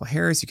could say Michael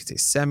Harris, you could say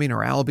Semien or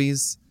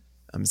Albies,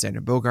 Xander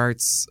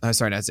Bogaerts,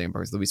 sorry, not Xander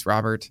Bogaerts, Luis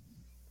Robert,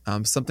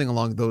 something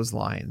along those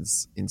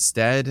lines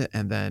instead,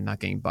 and then not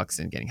getting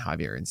Buxton, getting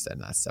Javier instead in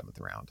that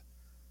 7th round.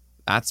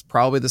 That's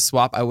probably the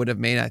swap I would have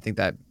made. I think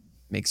that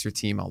makes your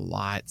team a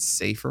lot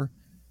safer.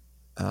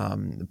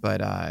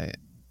 But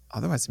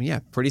otherwise,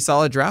 pretty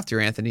solid draft here,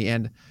 Anthony.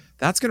 And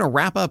that's going to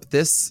wrap up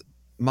this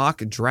mock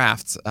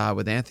draft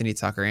with Anthony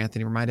Tucker.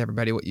 Anthony, remind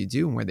everybody what you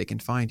do and where they can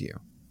find you.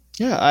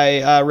 Yeah,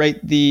 I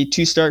write the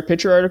 2-start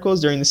pitcher articles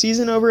during the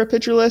season over at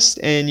Pitcher List,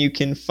 and you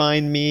can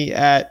find me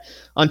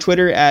on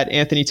Twitter at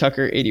Anthony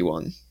Tucker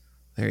 81.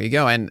 There you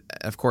go. And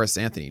of course,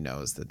 Anthony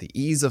knows that the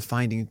ease of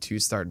finding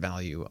 2-start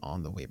value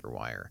on the waiver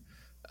wire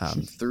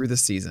through the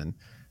season.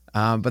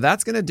 But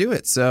that's going to do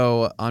it.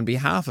 So on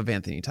behalf of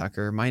Anthony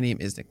Tucker, my name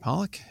is Nick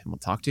Pollock, and we'll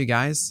talk to you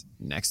guys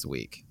next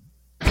week.